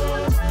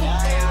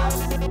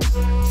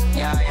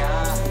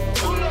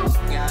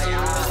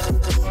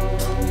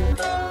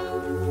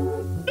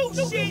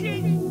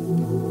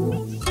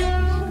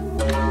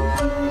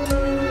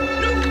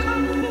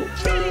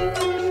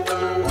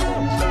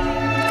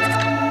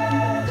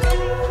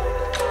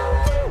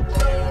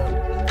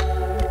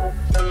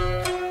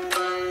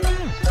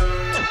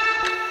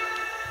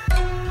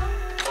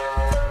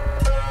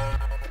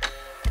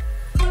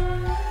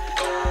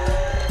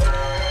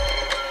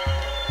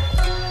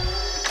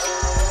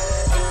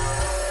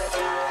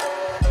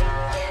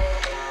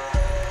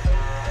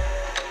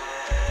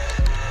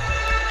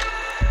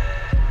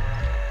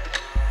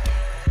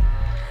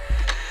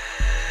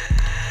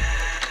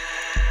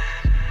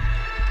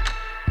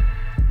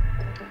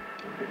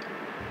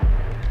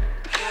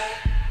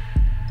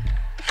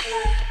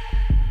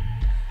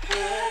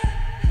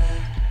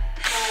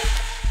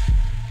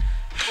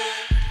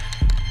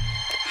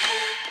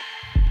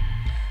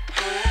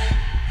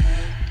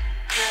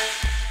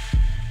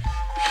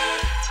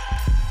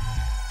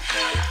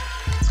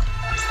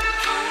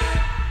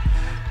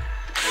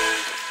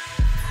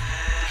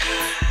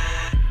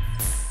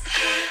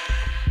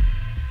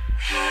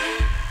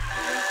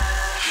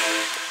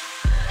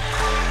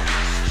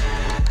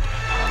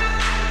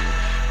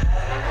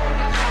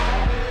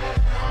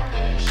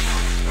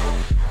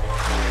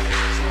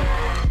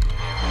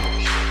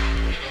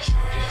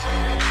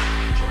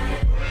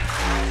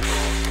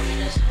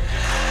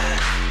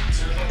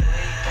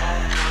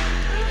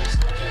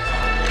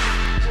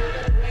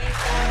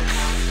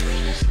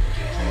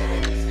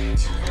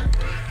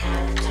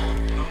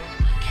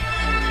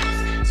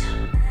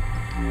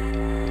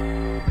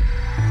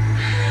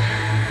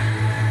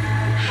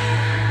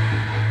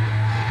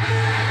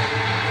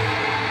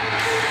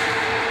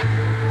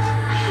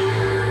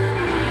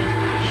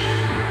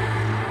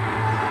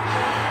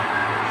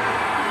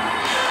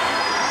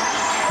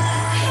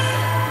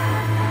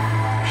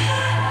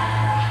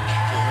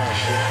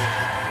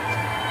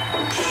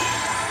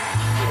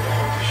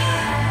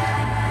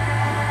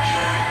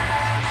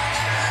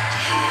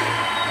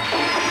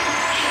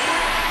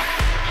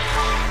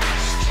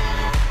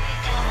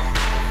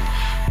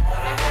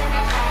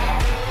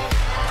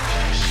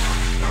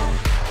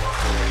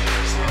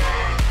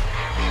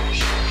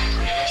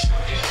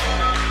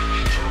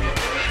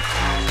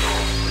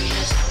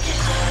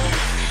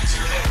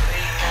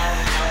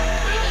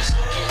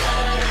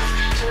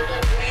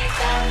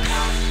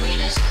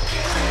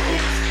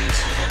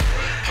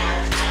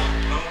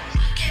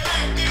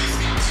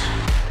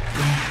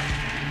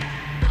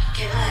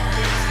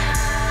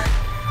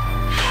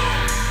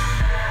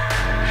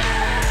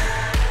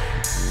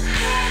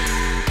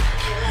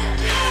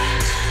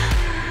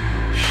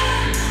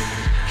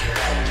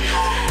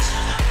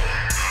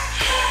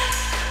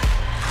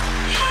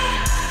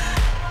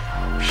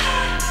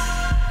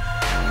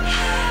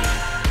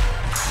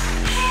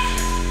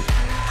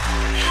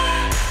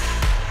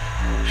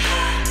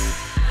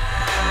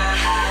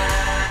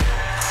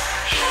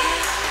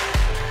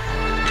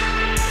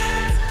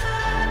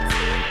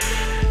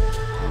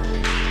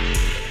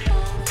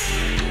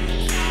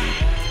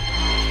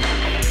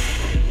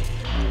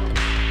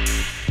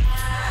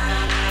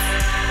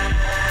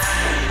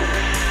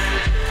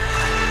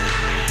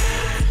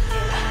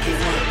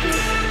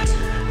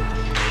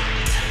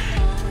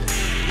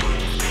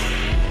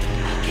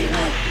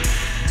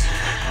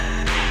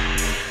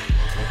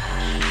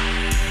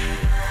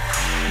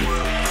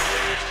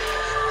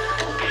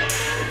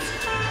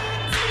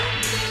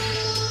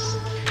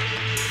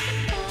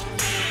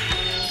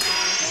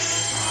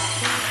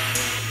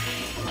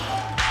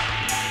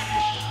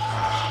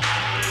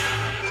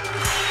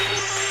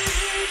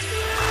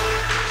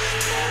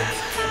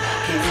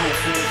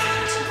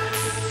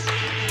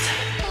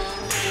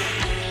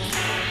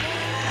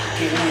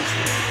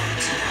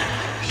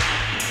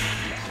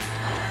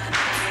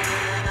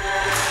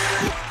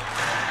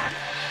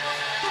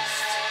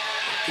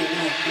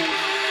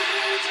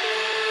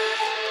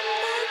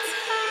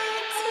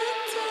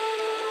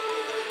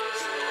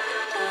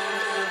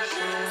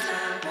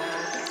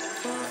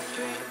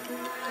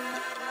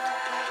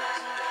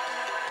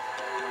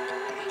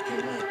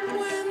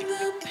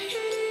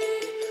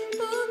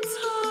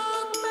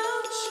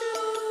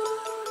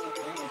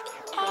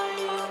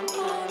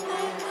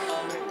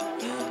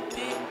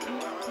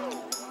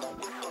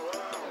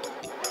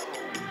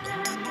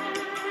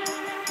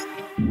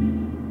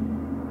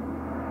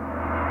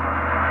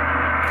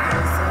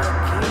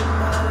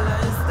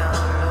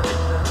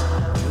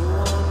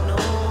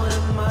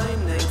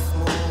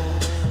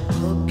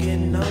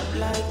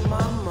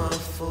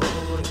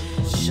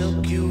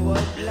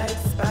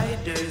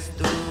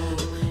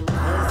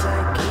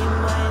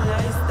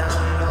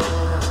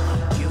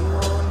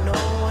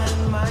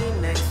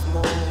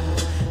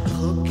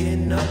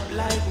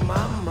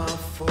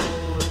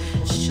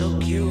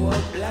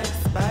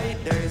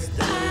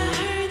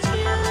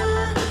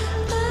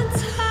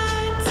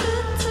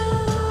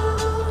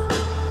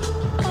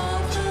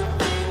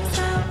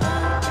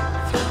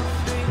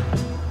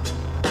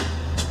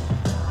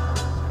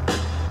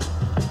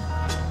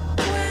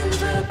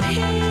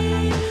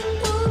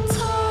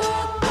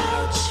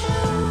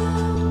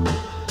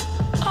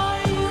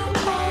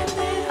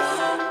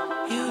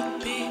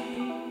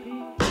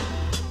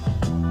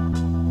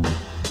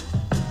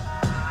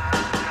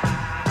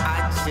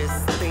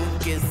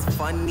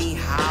 funny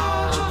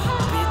how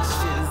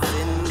bitches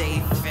in they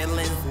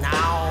feelings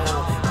now.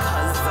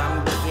 Cause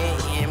I'm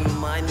getting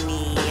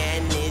money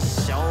and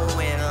it's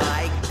showing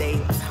like they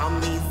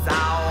tummies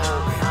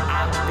out.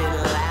 I've been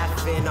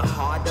laughing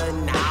harder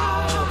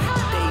now.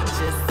 They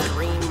just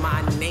scream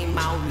my name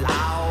out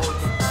loud.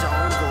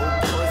 Jungle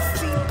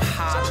pussy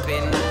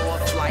popping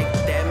off like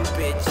them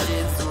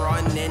bitches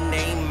running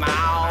they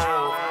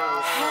mouth.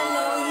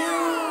 Hello you,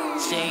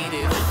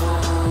 jaded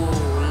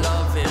fool,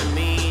 loving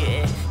me,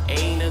 it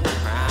ain't a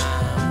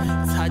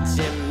crime.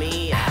 Touching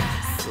me,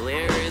 I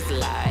swear it's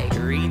like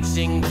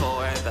reaching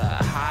for the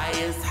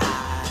highest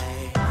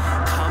high.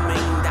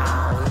 Coming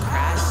down,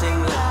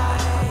 crashing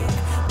like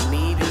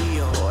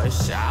meteor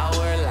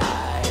shower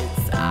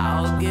lights.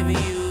 I'll give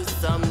you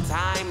some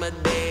time a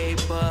day,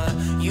 but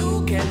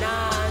you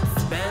cannot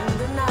spend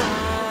the night.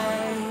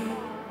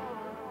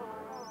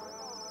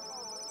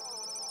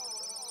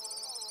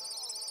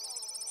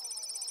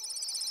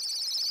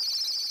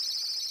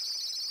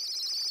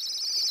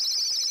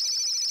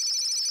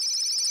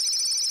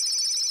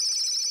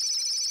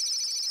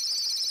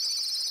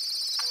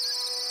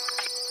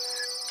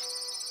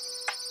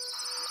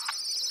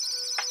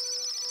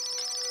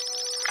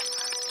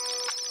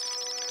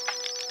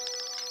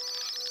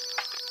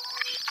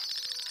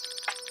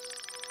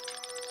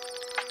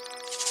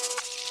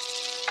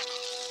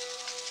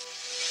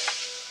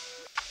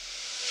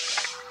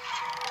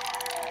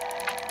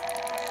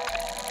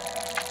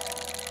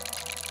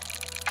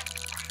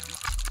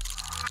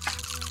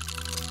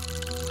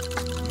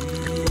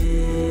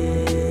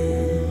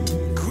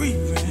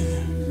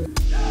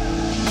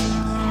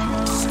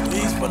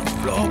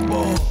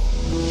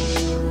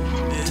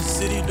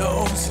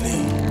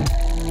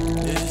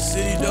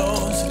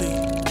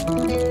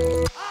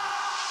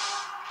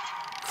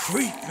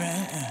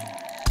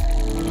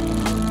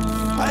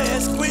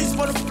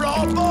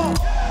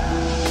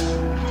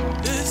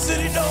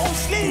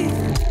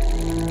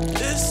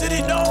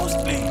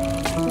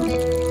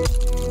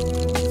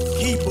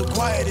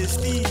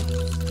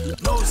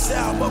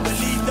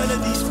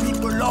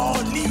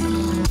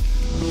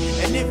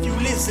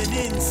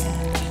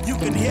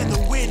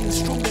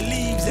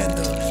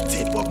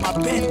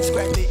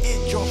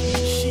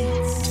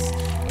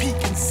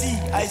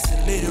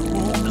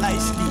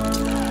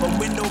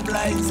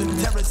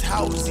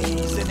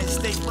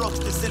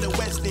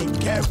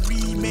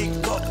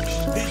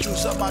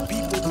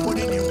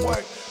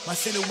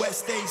 Silhouette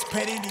stays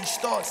petting these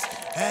thoughts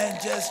and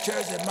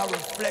gestures at my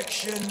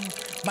reflection.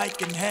 Mic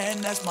in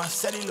hand, that's my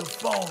cellular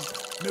phone.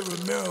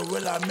 Mirror, mirror,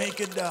 will I make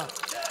it out?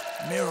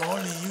 Mirror,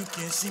 only you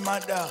can see my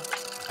doubt.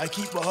 I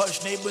keep a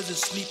hush, neighbors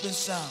asleep and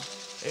sound.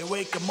 They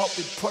wake them up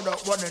with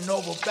product running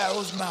over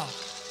barrel's mouth.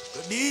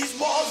 But these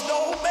walls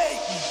don't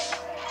make me.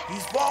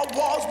 These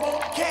walls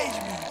won't cage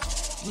me.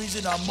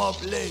 Reason I'm up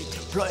late,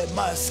 plotting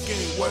my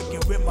escape,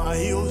 working with my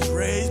heels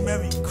raised,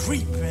 Mary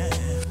creeping.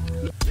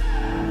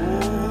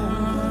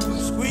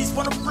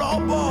 For the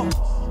floorboard.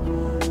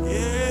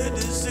 Yeah,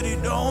 this city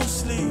don't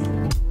sleep.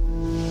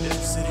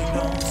 This city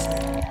don't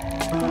sleep.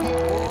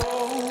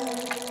 Oh,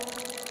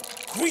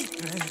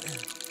 creeping.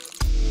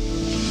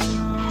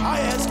 I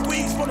had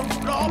squeaks for the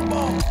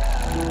floorboard.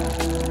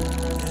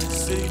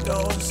 This city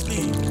don't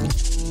sleep.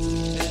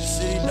 This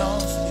city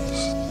don't sleep.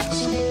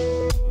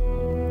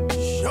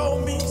 Show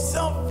me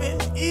something,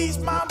 ease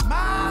my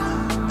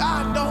mind.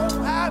 I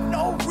don't have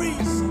no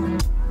reason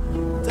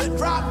to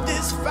drop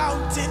this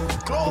fountain,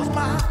 close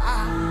my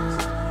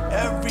eyes.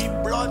 Every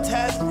blood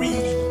has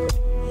read.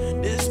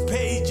 This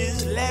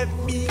pages let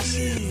me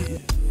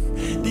live.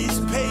 These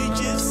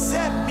pages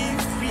set me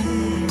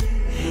free.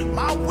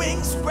 My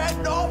wings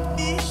spread off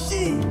these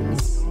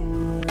sheets.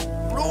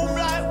 Bloom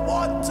like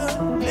water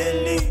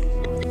lilies.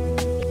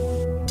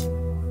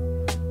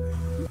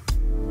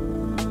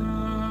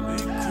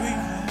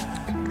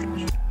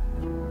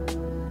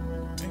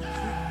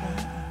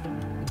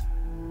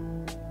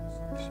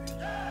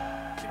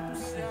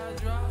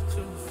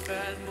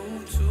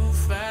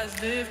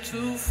 Live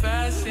too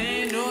fast,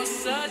 ain't no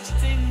such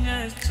thing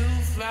as too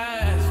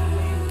fast.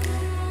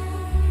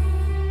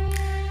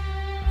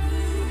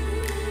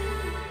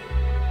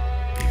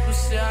 People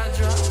say I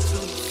drop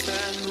too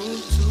fast,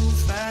 move too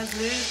fast,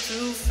 live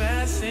too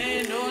fast,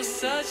 ain't no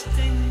such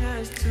thing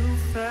as too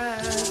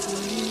fast.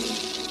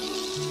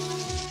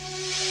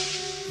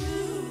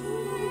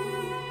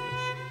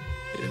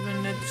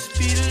 Living at the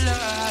speed of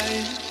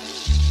light,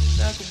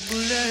 like a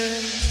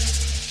bullet,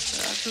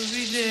 I could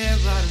be there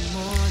by the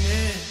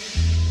morning.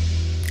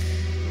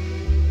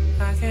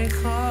 I can't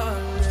call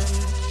it,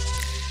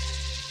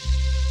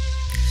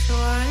 so I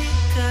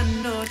ain't got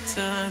no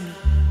time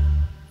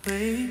to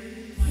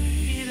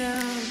wait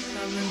out.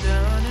 I've been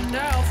down and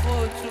out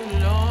for too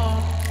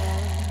long,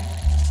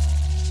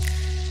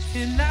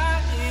 and I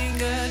ain't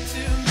got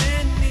too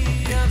many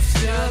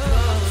options.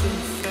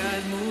 Too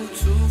fast, move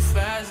too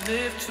fast,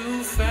 live too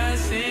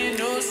fast, ain't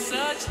no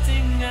such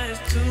thing as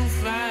too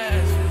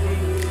fast.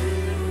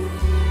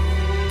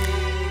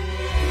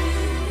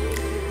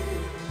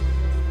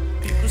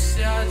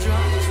 I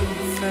drop too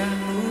fast,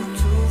 move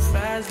too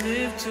fast, fast,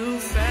 live too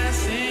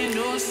fast. Ain't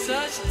no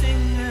such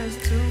thing as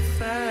too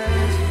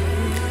fast.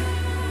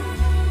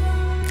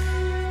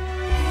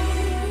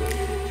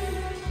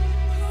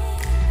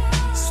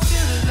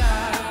 Still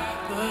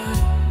alive, but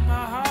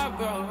my heart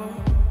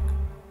broke.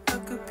 I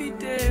could be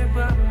dead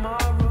by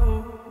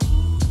tomorrow.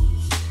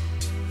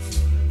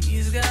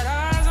 He's got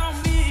eyes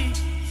on me.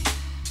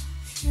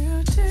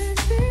 You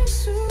take me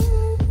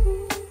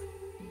soon.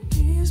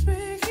 He's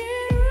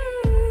making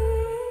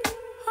room.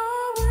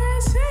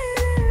 Always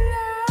saying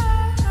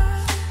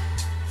lie.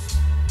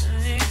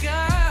 I ain't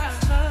got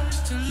much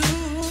to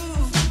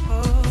lose.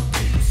 Oh,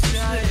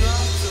 gotta go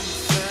too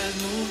fast,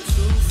 move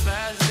too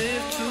fast,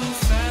 live too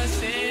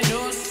fast. Ain't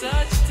no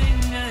such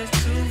thing as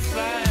too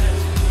fast.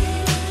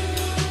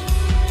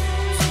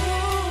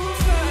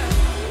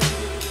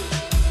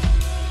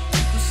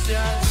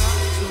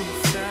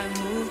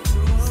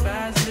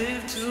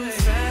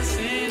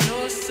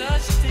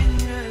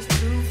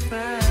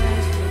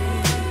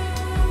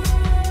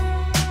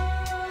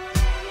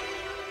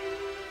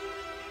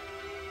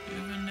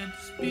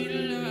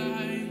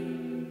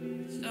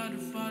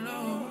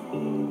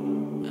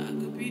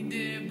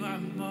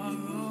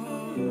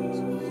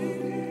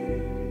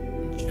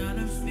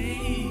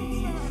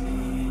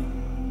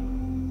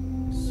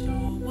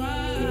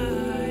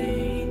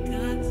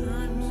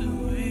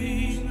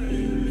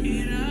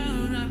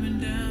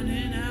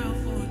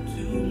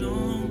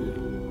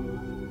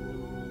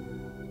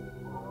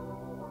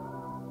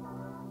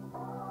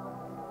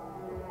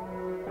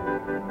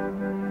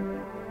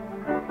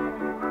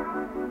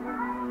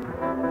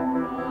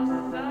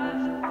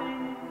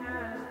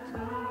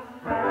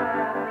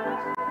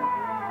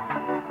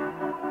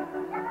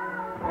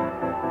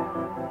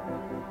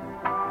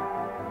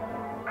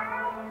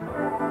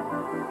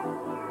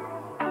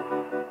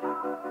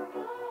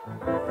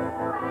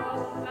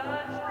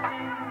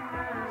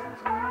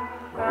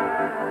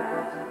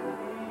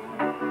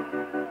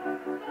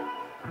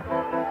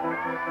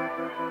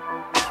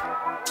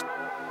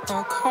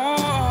 I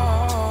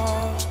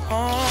call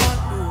on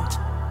you,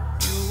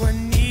 you were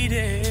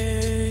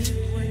needed.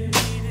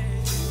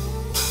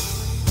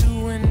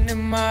 Doing it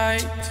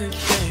right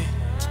today,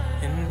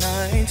 and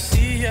I ain't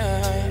see ya.